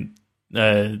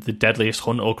the deadliest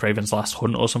hunt or Kraven's last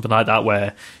hunt or something like that,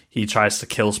 where he tries to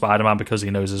kill Spider-Man because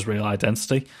he knows his real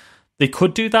identity. They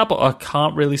could do that, but I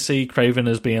can't really see Kraven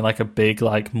as being like a big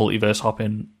like multiverse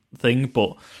hopping thing.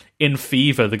 But in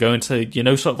Fever, they're going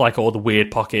to, sort of like all the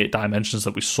weird pocket dimensions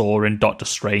that we saw in Doctor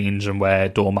Strange and where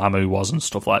Dormammu was and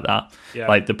stuff like that. Yeah.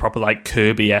 Like the proper like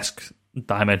Kirby-esque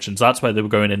dimensions. That's where they were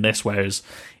going in this, whereas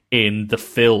in the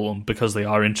film, because they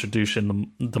are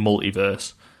introducing the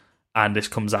multiverse, and this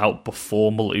comes out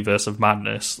before Multiverse of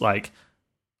Madness, like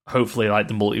hopefully like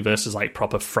the multiverse is like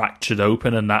proper fractured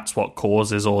open, and that's what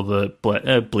causes all the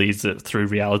bleeds it through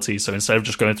reality. So instead of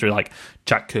just going through like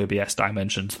Jack Kirby-esque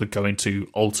dimensions, they're going to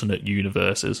alternate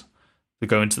universes. They're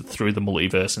going through the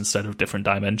multiverse instead of different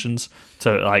dimensions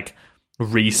to like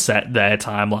reset their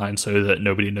timeline so that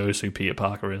nobody knows who Peter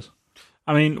Parker is.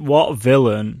 I mean, what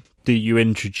villain do you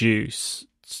introduce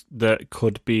that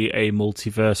could be a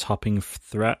multiverse hopping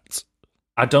threat?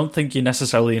 I don't think you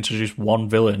necessarily introduce one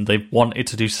villain. They've wanted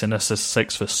to do Sinister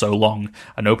Six for so long,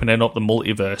 and opening up the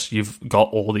multiverse, you've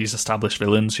got all these established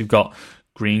villains. You've got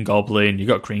Green Goblin, you've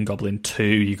got Green Goblin 2,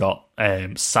 you've got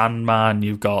Sandman,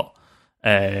 you've got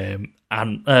not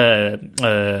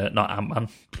Ant-Man.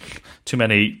 Too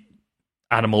many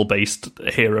animal-based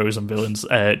heroes and villains.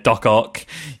 Doc Ock,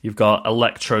 you've got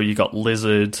Electro, you've got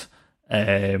Lizard.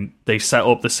 They set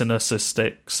up the Sinister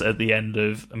Six at the end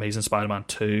of Amazing Spider-Man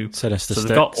 2. Sinister so Six.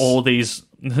 They've got all these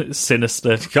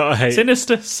Sinister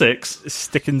Six.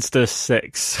 Stickinster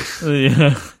Six.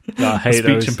 Yeah. I hate Speech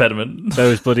those, impediment.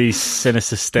 those bloody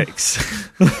Sinister Sticks.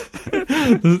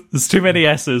 There's too many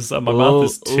S's and my mouth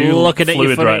is too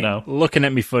fluid right now. Looking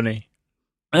at me funny.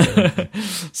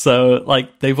 So,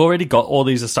 like, they've already got all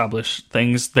these established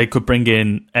things. They could bring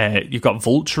in, you've got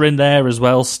Vulture in there as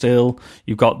well still.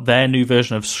 You've got their new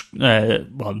version of,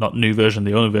 well, not new version,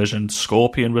 the only version,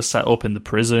 Scorpion was set up in the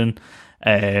prison.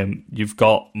 You've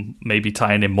got maybe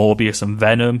tying in Morbius and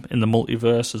Venom in the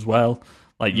multiverse as well.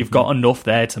 Like, you've got enough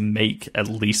there to make at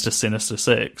least a Sinister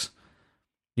Six.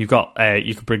 You've got,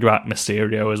 you could bring back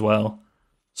Mysterio as well.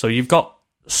 So you've got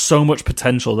so much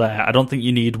potential there. I don't think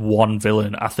you need one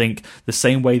villain. I think the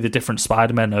same way the different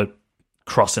Spider-Men are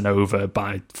crossing over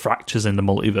by fractures in the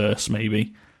multiverse,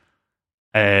 maybe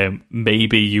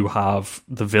you have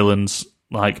the villains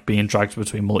like being dragged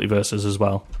between multiverses as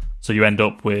well. So you end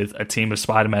up with a team of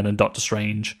Spider-Men and Doctor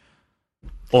Strange,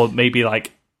 or maybe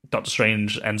like Doctor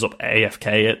Strange ends up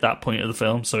AFK at that point of the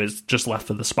film, so it's just left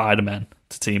for the Spider-Men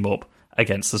to team up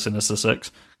against the Sinister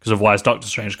Six, because otherwise Doctor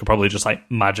Strange could probably just like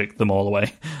magic them all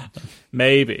away.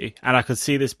 Maybe, and I could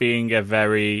see this being a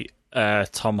very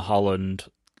Tom Holland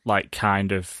like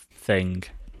kind of thing,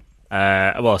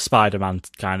 a Spider-Man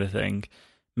kind of thing.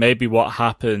 Maybe what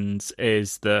happens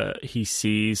is that he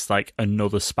sees like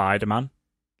another Spider-Man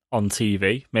on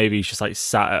TV. Maybe he's just like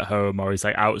sat at home, or he's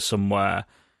like out somewhere,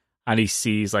 and he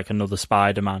sees like another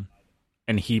Spider-Man,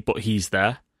 and he's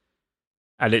there,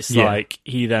 and it's like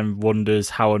he then wonders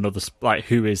how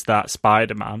who is that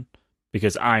Spider-Man,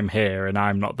 because I'm here and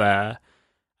I'm not there,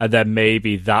 and then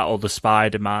maybe that other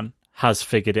Spider-Man has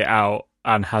figured it out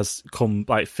and has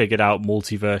figured out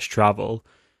multiverse travel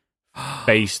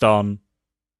based on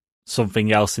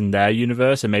something else in their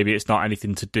universe, and maybe it's not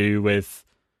anything to do with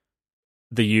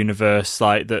the universe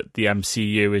like that the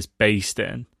MCU is based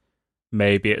in.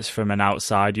 Maybe it's from an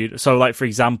outside so like, for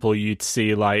example, you'd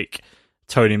see like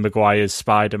Tobey Maguire's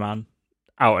Spider-Man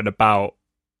out and about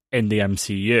in the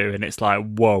MCU, and it's like,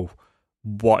 whoa,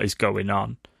 what is going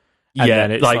on? And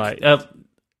then it's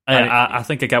I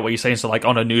think I get what you're saying. So like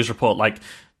on a news report,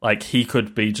 like he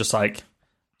could be just like,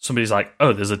 somebody's like,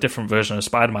 oh, there's a different version of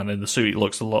Spider-Man in the suit. He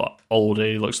looks a lot older.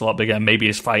 He looks a lot bigger. Maybe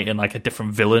he's fighting like a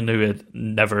different villain who had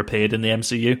never appeared in the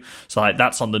MCU. So like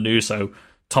that's on the news. So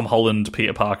Tom Holland,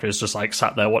 Peter Parker is just like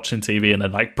sat there watching TV, and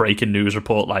then like breaking news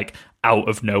report, like out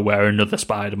of nowhere, another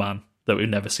Spider-Man that we've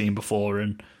never seen before,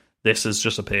 and this has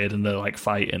just appeared, and they're like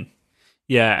fighting.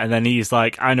 Yeah, and then he's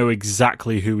like, I know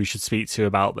exactly who we should speak to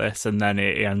about this, and then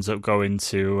it ends up going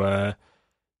to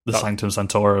the Sanctum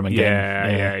Sanctorum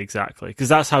again. Yeah, exactly. Because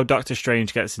that's how Doctor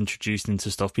Strange gets introduced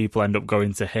into stuff. People end up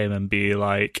going to him and be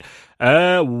like,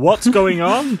 what's going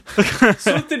on?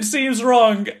 Something seems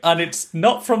wrong, and it's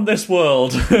not from this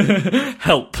world.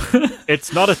 Help.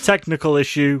 It's not a technical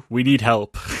issue. We need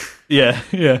help. Yeah.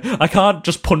 I can't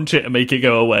just punch it and make it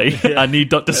go away. I need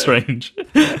Doctor Strange.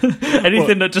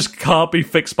 Anything that just can't be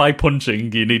fixed by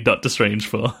punching, you need Doctor Strange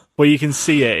for. Well, you can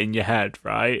see it in your head,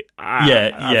 right?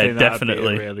 I think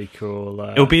definitely. Be really cool.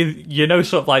 It'll be,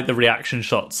 sort of like the reaction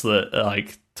shots that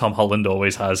like Tom Holland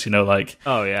always has. Like,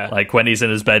 oh yeah, like when he's in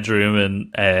his bedroom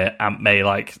and Aunt May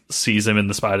like sees him in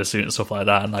the spider suit and stuff like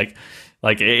that, and like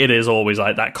it is always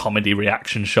like that comedy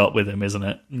reaction shot with him, isn't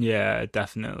it? Yeah,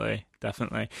 definitely.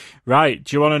 Right,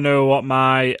 do you want to know what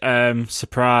my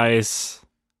surprise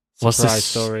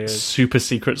story is? Super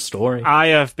secret story? I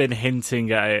have been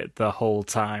hinting at it the whole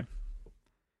time.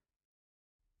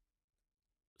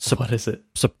 What is it?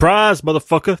 Surprise,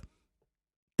 motherfucker!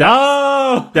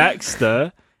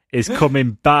 Dexter is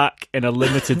coming back in a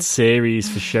limited series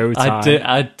for Showtime.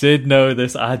 I did know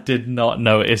this. I did not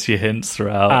notice your hints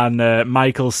throughout. And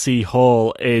Michael C.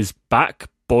 Hall is back,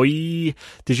 boy.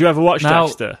 Did you ever watch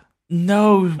Dexter?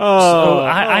 No.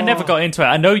 I never got into it.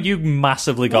 I know you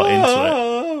massively got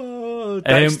into it.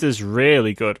 Dexter's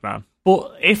really good, man.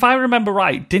 But if I remember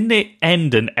right, didn't it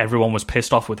end and everyone was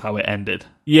pissed off with how it ended?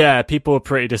 Yeah, people were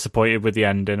pretty disappointed with the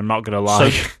ending, I'm not going to lie.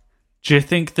 So, do you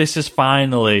think this is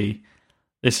finally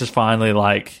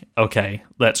like, okay,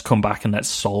 let's come back and let's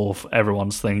solve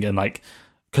everyone's thing, and like,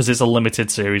 because it's a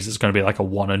limited series, it's going to be like a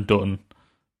one and done,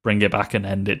 bring it back and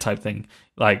end it type thing,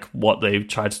 like what they've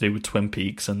tried to do with Twin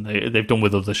Peaks, and they've done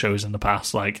with other shows in the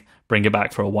past, like bring it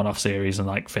back for a one-off series and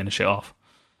like finish it off.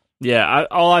 Yeah,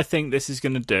 all I think this is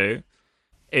going to do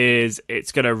is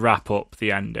it's going to wrap up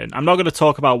the ending. I'm not going to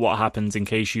talk about what happens in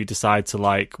case you decide to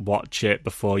like watch it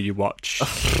before you watch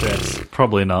this.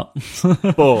 Probably not.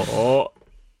 But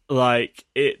like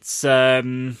it's a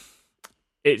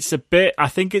bit, I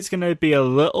think it's going to be a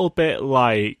little bit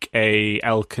like a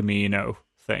El Camino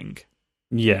thing.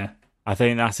 Yeah. I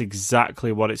think that's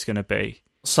exactly what it's going to be.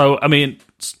 So, I mean,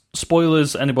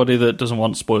 spoilers, anybody that doesn't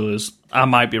want spoilers, I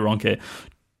might be wrong here.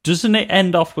 Doesn't it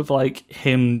end off with like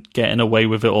him getting away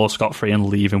with it all scot-free and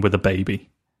leaving with a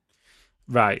baby?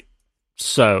 Right.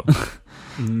 So,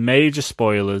 major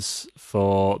spoilers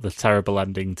for the terrible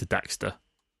ending to Dexter.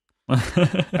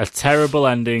 A terrible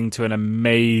ending to an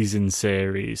amazing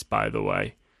series, by the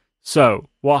way. So,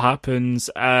 what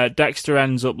happens? Dexter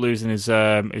ends up losing his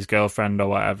girlfriend or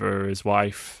whatever, his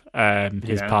wife,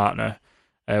 his partner,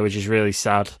 which is really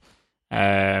sad.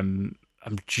 I'm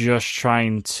just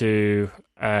trying to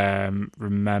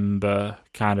remember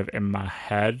kind of in my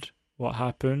head what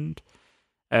happened.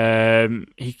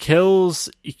 He kills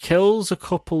a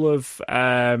couple of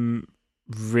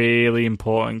really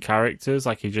important characters.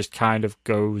 Like, he just kind of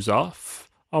goes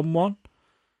off on one.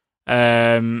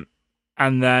 And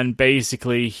then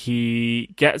basically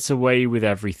he gets away with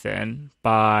everything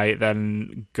by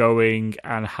then going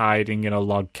and hiding in a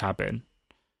log cabin.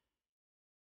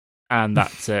 and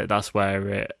that's it. That's where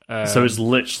it. So it's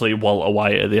literally Walter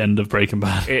White at the end of Breaking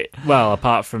Bad. Well,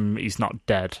 apart from he's not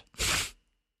dead.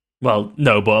 Well,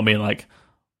 no, but I mean, like,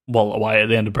 Walter White at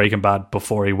the end of Breaking Bad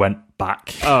before he went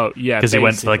back. Oh, yeah. Because he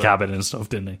went to the cabin and stuff,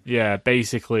 didn't he? Yeah,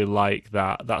 basically like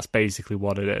that. That's basically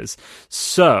what it is.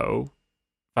 So,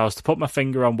 if I was to put my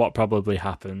finger on what probably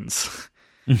happens,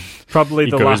 probably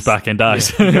he goes back and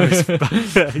dies.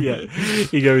 Yeah,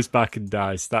 he goes back and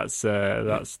dies. That's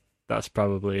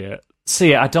probably it.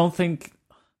 See, I don't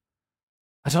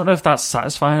know if that's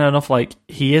satisfying enough. Like,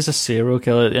 he is a serial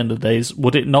killer at the end of the days.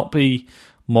 Would it not be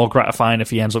more gratifying if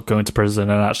he ends up going to prison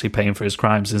and actually paying for his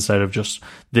crimes instead of just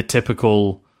the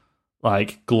typical,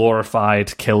 like,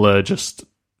 glorified killer just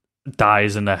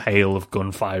dies in a hail of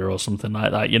gunfire or something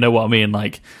like that? You know what I mean?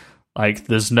 Like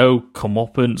there's no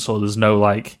comeuppance or there's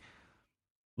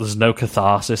no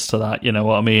catharsis to that. You know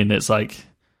what I mean? It's like,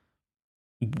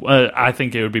 I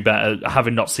think it would be better,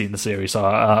 having not seen the series, so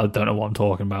I don't know what I'm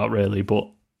talking about really, but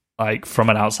like from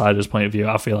an outsider's point of view,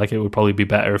 I feel like it would probably be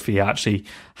better if he actually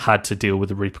had to deal with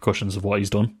the repercussions of what he's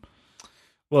done.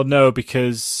 Well, no,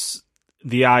 because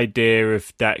the idea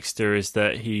of Dexter is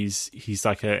that he's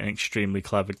like an extremely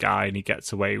clever guy and he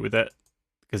gets away with it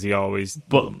because he always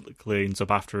cleans up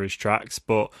after his tracks.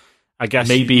 But I guess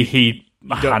maybe he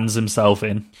hands himself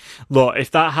in. Look,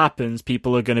 if that happens,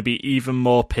 people are going to be even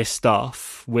more pissed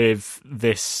off with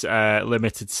this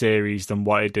limited series than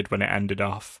what it did when it ended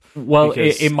off. Well,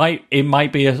 because it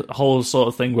might be a whole sort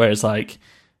of thing where it's like,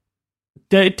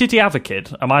 did he have a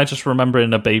kid? Am I just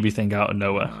remembering a baby thing out of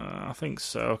nowhere? I think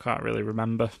so. I can't really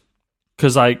remember.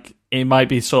 Because like it might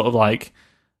be sort of like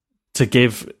to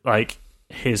give like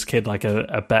his kid like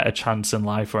a better chance in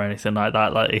life or anything like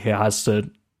that. Like he has to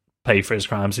pay for his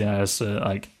crimes. He has to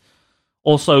like.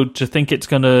 Also, do you think it's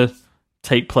going to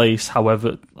take place?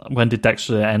 However, when did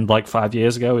Dexter end? Like 5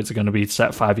 years ago? Is it going to be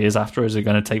set 5 years after? Or is it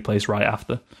going to take place right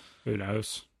after? Who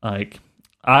knows? Like,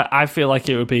 I feel like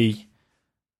it would be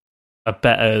a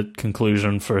better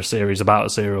conclusion for a series about a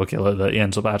serial killer that he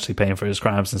ends up actually paying for his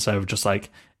crimes instead of just like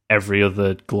every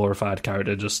other glorified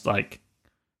character just like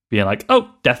being like, oh,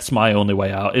 death's my only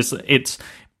way out.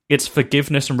 It's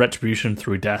forgiveness and retribution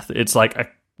through death. It's like a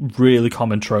really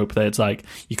common trope that it's like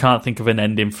you can't think of an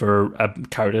ending for a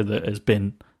character that has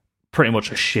been pretty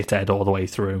much a shithead all the way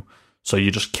through, so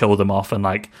you just kill them off and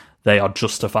like they are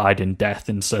justified in death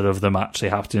instead of them actually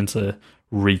having to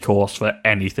recourse for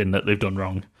anything that they've done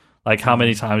wrong. Like how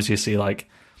many times do you see like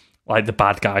the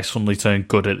bad guy suddenly turn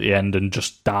good at the end and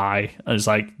just die, and it's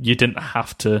like you didn't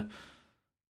have to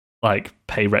like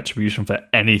pay retribution for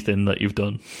anything that you've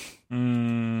done.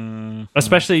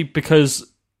 Especially because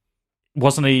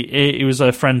wasn't he was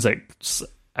a forensics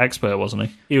expert, wasn't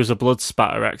he? He was a blood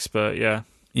spatter expert, yeah.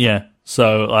 Yeah.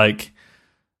 So like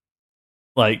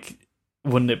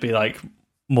wouldn't it be like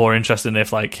more interesting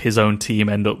if like his own team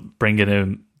end up bringing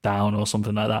him down or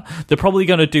something like that? They're probably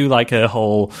going to do like a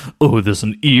whole, there's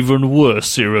an even worse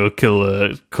serial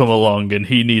killer come along and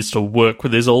he needs to work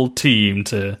with his old team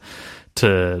to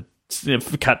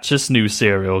catch this new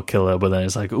serial killer, but then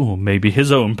it's like, maybe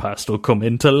his own past will come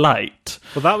into light.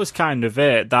 Well, that was kind of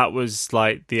it. That was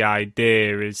like the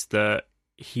idea, is that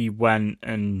he went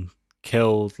and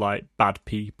killed like bad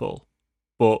people,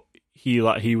 but he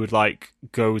would like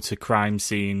go to crime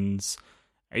scenes,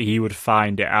 he would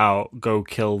find it out, go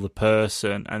kill the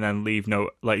person, and then leave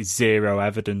zero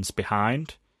evidence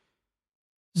behind.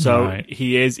 So right.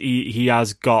 He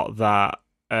has got that.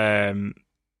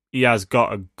 He has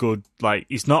got a good, like,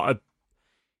 he's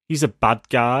a bad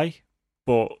guy,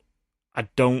 but I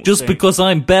don't just think... because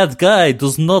I'm bad guy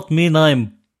does not mean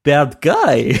I'm bad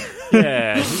guy.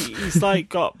 Yeah, he's like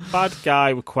got bad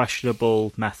guy with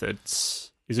questionable methods.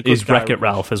 He's Wreck-It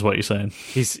Ralph, is what you're saying.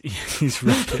 He's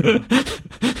Wreck-It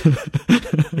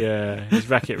Ralph. Yeah, he's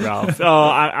Wreck-It Ralph.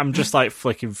 I'm just like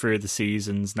flicking through the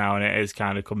seasons now, and it is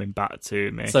kind of coming back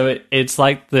to me. So it's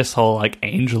like this whole like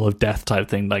angel of death type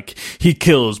thing. Like he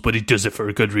kills, but he does it for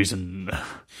a good reason.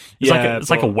 It's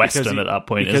like a western at that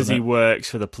point, because isn't it? He works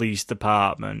for the police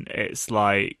department. It's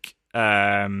like,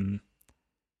 oh no,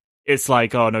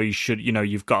 you should,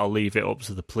 you've got to leave it up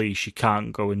to the police. You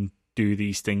can't go and do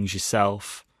these things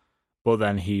yourself. But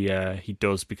then he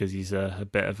does, because he's a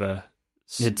bit of a...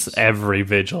 It's every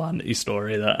vigilante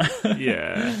story, that.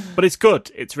 Yeah. But it's good.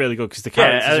 It's really good, because the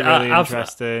characters are really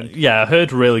interesting. Yeah, I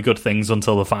heard really good things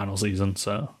until the final season,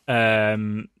 so...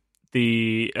 The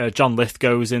John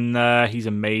Lithgow's in there. He's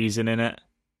amazing in it.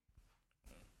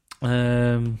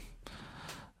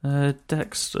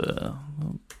 Dexter...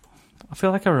 I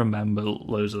feel like I remember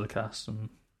loads of the cast. And...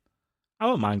 I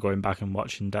won't mind going back and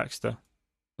watching Dexter.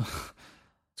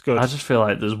 It's It's good. I just feel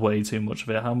like there's way too much of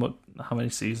it. How many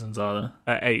seasons are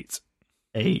there? 8.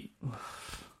 8.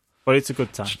 But it's a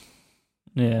good time.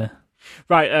 Yeah.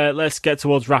 Right, let's get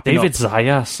towards wrapping David up.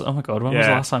 Zayas. Oh my god, when was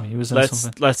the last time he was in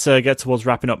something? Let's get towards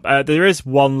wrapping up. There is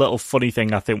one little funny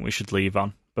thing I think we should leave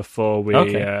on before we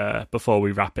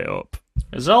wrap it up.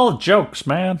 It's all jokes,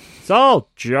 man. It's all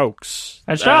jokes.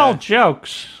 It's all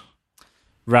jokes.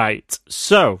 Right,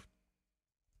 so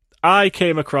I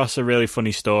came across a really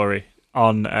funny story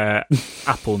on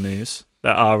Apple News.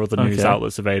 There are other news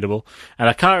outlets available. And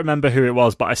I can't remember who it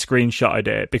was, but I screenshotted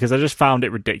it because I just found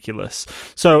it ridiculous.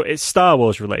 So it's Star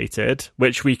Wars related,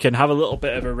 which we can have a little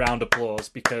bit of a round of applause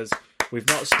because we've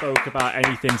not spoke about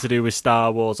anything to do with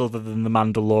Star Wars other than The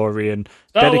Mandalorian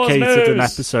dedicated an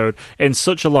episode in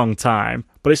such a long time.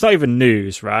 But it's not even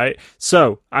news, right?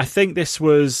 So I think this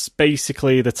was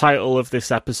basically the title of this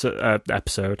episode.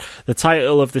 The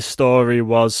title of this story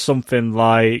was something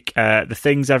like "The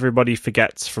Things Everybody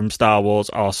Forgets from Star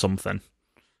Wars" or something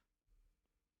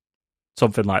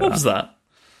like that. What was that?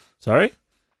 Sorry,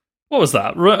 what was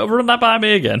that? Run that by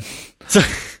me again.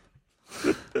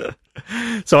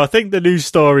 So I think the news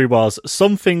story was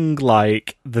something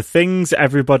like "The Things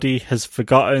Everybody Has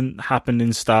Forgotten Happened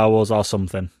in Star Wars" or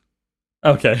something.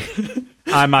 Okay.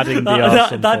 I'm adding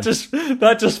the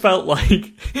that just felt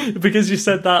like, because you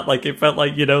said that, like it felt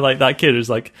like, like that kid who's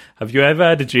like, have you ever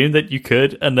had a dream that you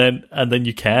could and then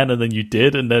you can and then you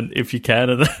did and then if you can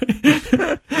and then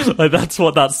like that's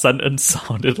what that sentence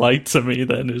sounded like to me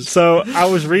then. So I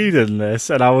was reading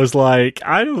this and I was like,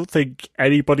 I don't think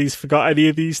anybody's forgot any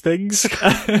of these things.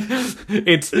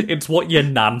 It's what your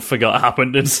nan forgot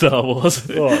happened in Star Wars.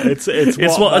 It's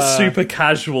what a super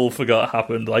casual forgot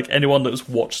happened. Like anyone that's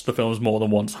watched the films more than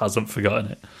once hasn't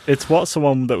forgotten it. It's what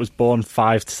someone that was born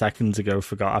 5 seconds ago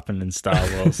forgot happened in Star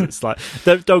Wars. It's like,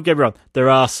 don't get me wrong, there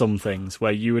are some things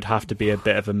where you would have to be a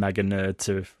bit of a mega nerd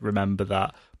to remember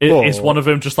that. Is one of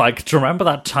them just like, do you remember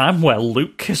that time where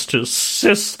Luke kissed his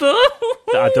sister?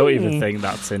 I don't even think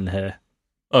that's in here.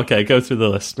 Okay, go through the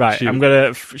list. Right, shoot. I'm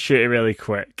going to shoot it really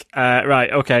quick.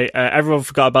 Everyone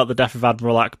forgot about the death of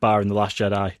Admiral Akbar in The Last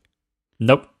Jedi.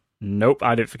 Nope,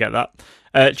 I didn't forget that.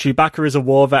 Chewbacca is a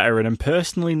war veteran and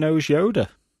personally knows Yoda.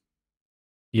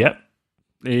 Yep.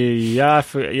 Yeah.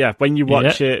 When you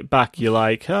watch it back, you're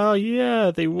like, oh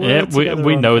yeah, they were. Yeah,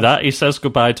 we know that. He says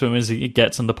goodbye to him as he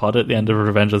gets in the pod at the end of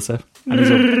Revenge of the Sith, and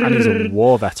he's a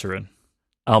war veteran.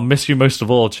 I'll miss you most of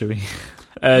all, Chewie.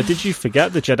 Did you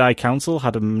forget the Jedi Council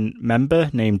had a member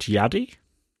named Yadi?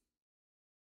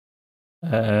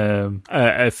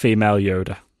 A female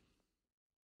Yoda.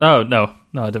 Oh no,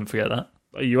 I didn't forget that.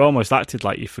 You almost acted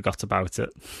like you forgot about it.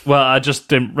 Well, I just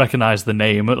didn't recognise the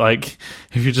name. Like,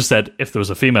 if you just said, if there was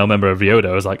a female member of Yoda,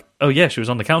 I was like, oh yeah, she was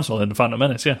on the council in The Phantom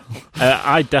Menace, yeah.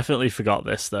 I definitely forgot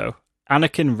this, though.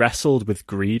 Anakin wrestled with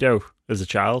Greedo as a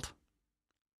child.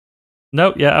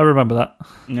 No, yeah, I remember that.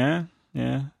 Yeah.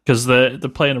 Because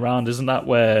the playing around, isn't that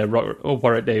where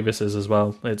Warwick Davis is as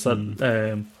well? It's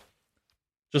that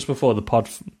just before the pod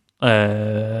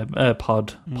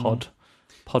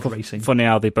racing. Funny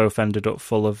how they both ended up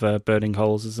full of burning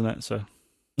holes, isn't it? So,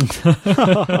 because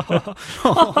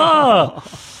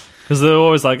they're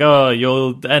always like, "Oh,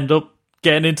 you'll end up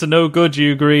getting into no good,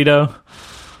 you Greedo."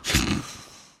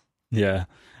 Yeah.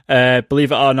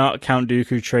 Believe it or not, Count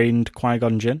Dooku trained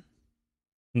Qui-Gon Jinn.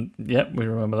 Yep, we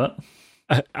remember that.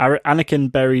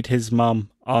 Anakin buried his mom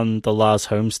on the Lars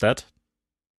homestead.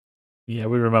 Yeah,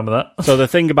 we remember that. So the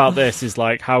thing about this is,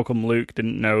 like, how come Luke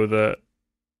didn't know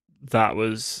that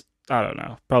was, I don't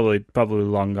know, probably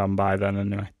long gone by then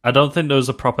anyway. I don't think there was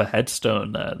a proper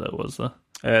headstone there, though, was there?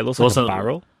 It looks like a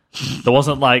barrel. There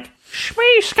wasn't like,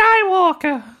 Shmi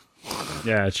Skywalker!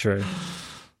 Yeah, true.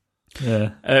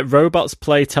 Yeah. Robots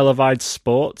play televised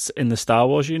sports in the Star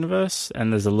Wars universe,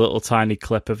 and there's a little tiny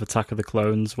clip of Attack of the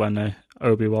Clones when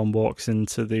Obi-Wan walks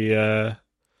into the...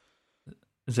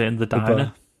 Is it in the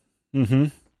diner?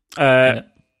 Mm-hmm.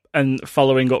 And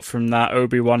following up from that,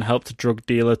 Obi-Wan helped a drug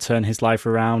dealer turn his life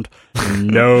around.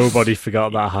 Nobody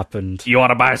forgot that happened. You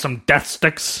want to buy some death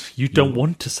sticks? You don't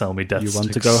want to sell me death sticks. You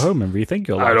want to go home and rethink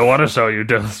your life. I don't want to sell you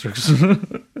death sticks.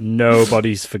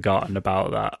 Nobody's forgotten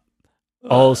about that.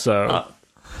 Also...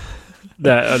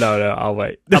 No, I'll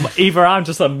wait. Either I'm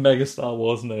just a mega Star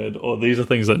Wars nerd, or these are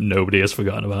things that nobody has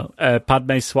forgotten about.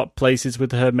 Padme swapped places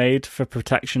with her maid for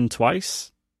protection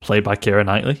twice. Played by Keira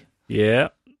Knightley. Yeah.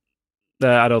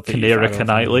 I don't think... Keira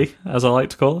Knightley, as I like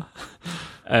to call her.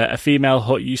 A female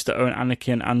Hutt used to own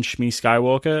Anakin and Shmi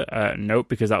Skywalker. Nope,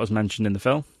 because that was mentioned in the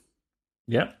film.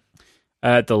 Yep.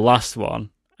 The last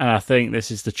one, and I think this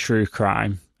is the true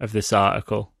crime of this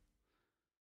article.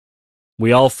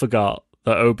 We all forgot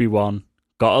that Obi-Wan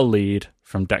got a lead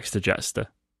from Dexter Jettster.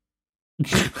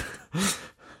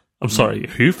 I'm sorry,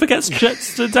 who forgets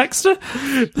Dexter?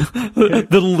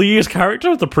 The lead character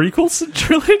of the prequel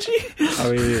trilogy?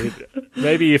 I mean,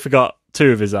 maybe you forgot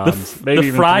 2 of his arms. Maybe the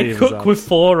even fry 3 of his cook arms. with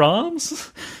 4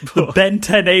 arms? The Ben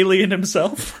 10 alien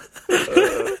himself?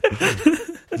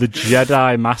 The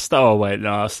Jedi Master. Oh, wait,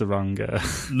 no, that's the wrong guy.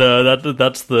 No,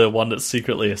 that's the one that's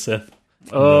secretly a Sith.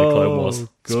 The Clone Wars.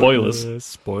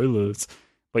 Spoilers.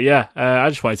 But yeah, I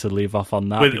just wanted to leave off on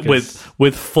that.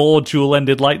 With 4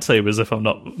 dual-ended lightsabers, if I'm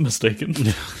not mistaken.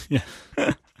 Yeah.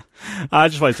 I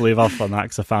just wanted to leave off on that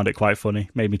because I found it quite funny.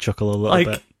 Made me chuckle a little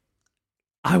bit.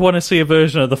 I want to see a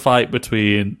version of the fight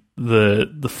between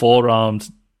the 4-armed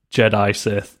Jedi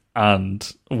Sith and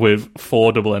with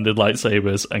 4 double-ended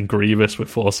lightsabers and Grievous with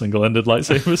 4 single-ended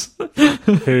lightsabers.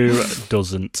 Who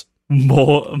doesn't?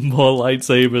 More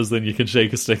lightsabers than you can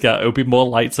shake a stick at. It would be more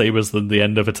lightsabers than the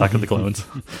end of Attack of the Clones.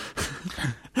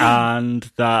 And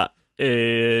that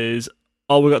is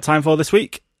all we've got time for this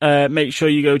week. Make sure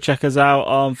you go check us out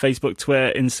on Facebook,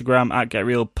 Twitter, Instagram at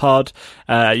GetRealPod.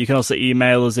 You can also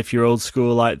email us if you're old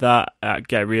school like that at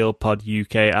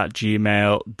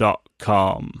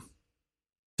getrealpoduk@gmail.com.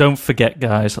 Don't forget,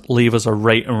 guys, leave us a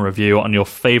rate and review on your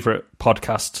favourite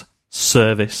podcast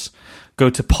service. Go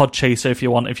to Podchaser if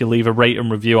you want. If you leave a rate and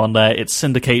review on there, it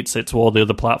syndicates it to all the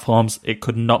other platforms. It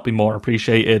could not be more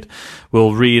appreciated.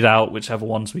 We'll read out whichever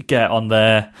ones we get on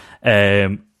there.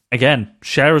 Again,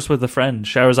 share us with a friend.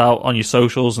 Share us out on your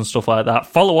socials and stuff like that.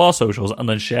 Follow our socials and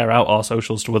then share out our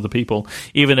socials to other people.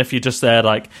 Even if you're just there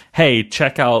like, hey,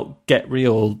 check out Get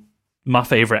Real. My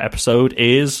favourite episode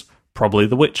is probably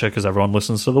The Witcher because everyone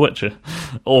listens to The Witcher.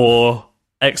 Or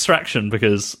Extraction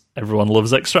because everyone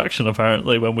loves Extraction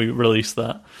apparently when we release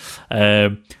that.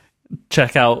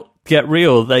 Check out Get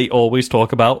Real. They always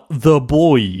talk about The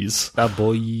Boys. The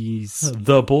boys.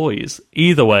 The Boys.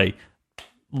 Either way,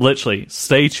 literally,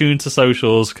 stay tuned to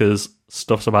socials because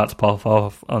stuff's about to pop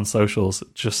off on socials.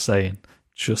 Just saying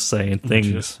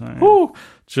things.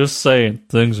 Just saying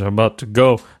things are about to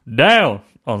go down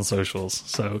on socials.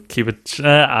 So keep an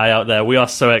eye out there. We are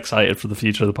so excited for the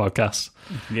future of the podcast.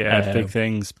 Yeah, big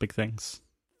things.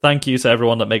 Thank you to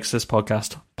everyone that makes this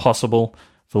podcast possible,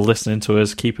 for listening to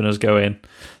us, keeping us going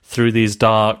through these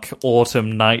dark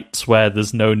autumn nights where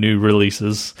there's no new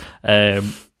releases. Yeah,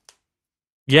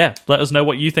 let us know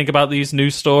what you think about these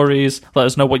news stories. Let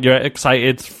us know what you're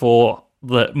excited for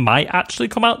that might actually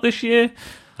come out this year.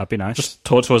 That'd be nice. Just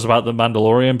talk to us about The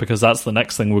Mandalorian because that's the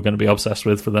next thing we're going to be obsessed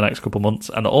with for the next couple months.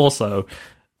 And also,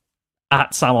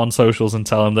 at Sam on socials and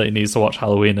tell him that he needs to watch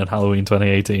Halloween and Halloween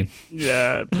 2018.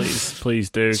 Yeah, please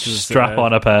do. Strap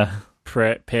on a pair.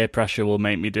 Peer pressure will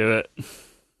make me do it.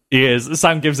 He is.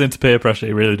 Sam gives into peer pressure.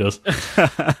 He really does.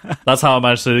 That's how I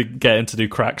managed to get him to do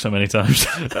crack so many times.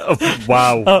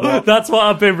 Wow. That's what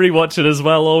I've been rewatching as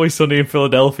well. Always Sunny in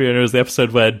Philadelphia, and it was the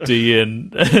episode where Dee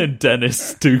and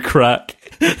Dennis do crack.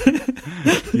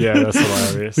 Yeah, that's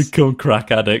hilarious. Become crack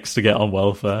addicts to get on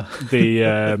welfare.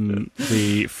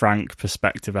 The Frank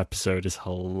perspective episode is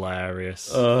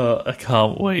hilarious. I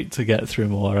can't wait to get through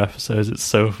more episodes. It's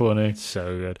so funny.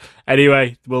 So good.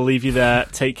 Anyway, we'll leave you there.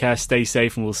 Take care, stay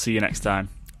safe, and we'll see you next time.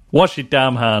 Wash your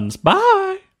damn hands.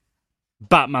 Bye.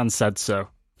 Batman said so.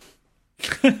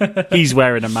 He's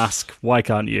wearing a mask. Why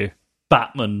can't you?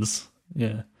 Batman's.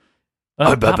 Yeah.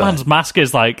 Batman's mask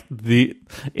is like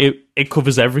it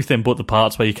covers everything but the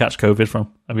parts where you catch COVID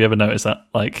from. Have you ever noticed that?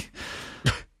 Like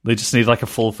they just need like a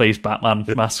full face Batman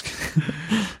mask.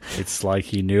 It's like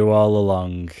he knew all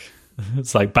along.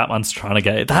 It's like Batman's trying to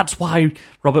get it. That's why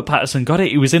Robert Pattinson got it.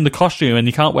 He was in the costume and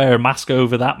you can't wear a mask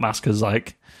over that mask because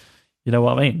like, you know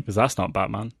what I mean? Because that's not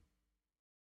Batman.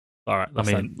 All right,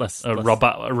 let's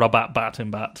Robert Bat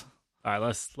in Bat. All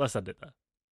right, let's end it there.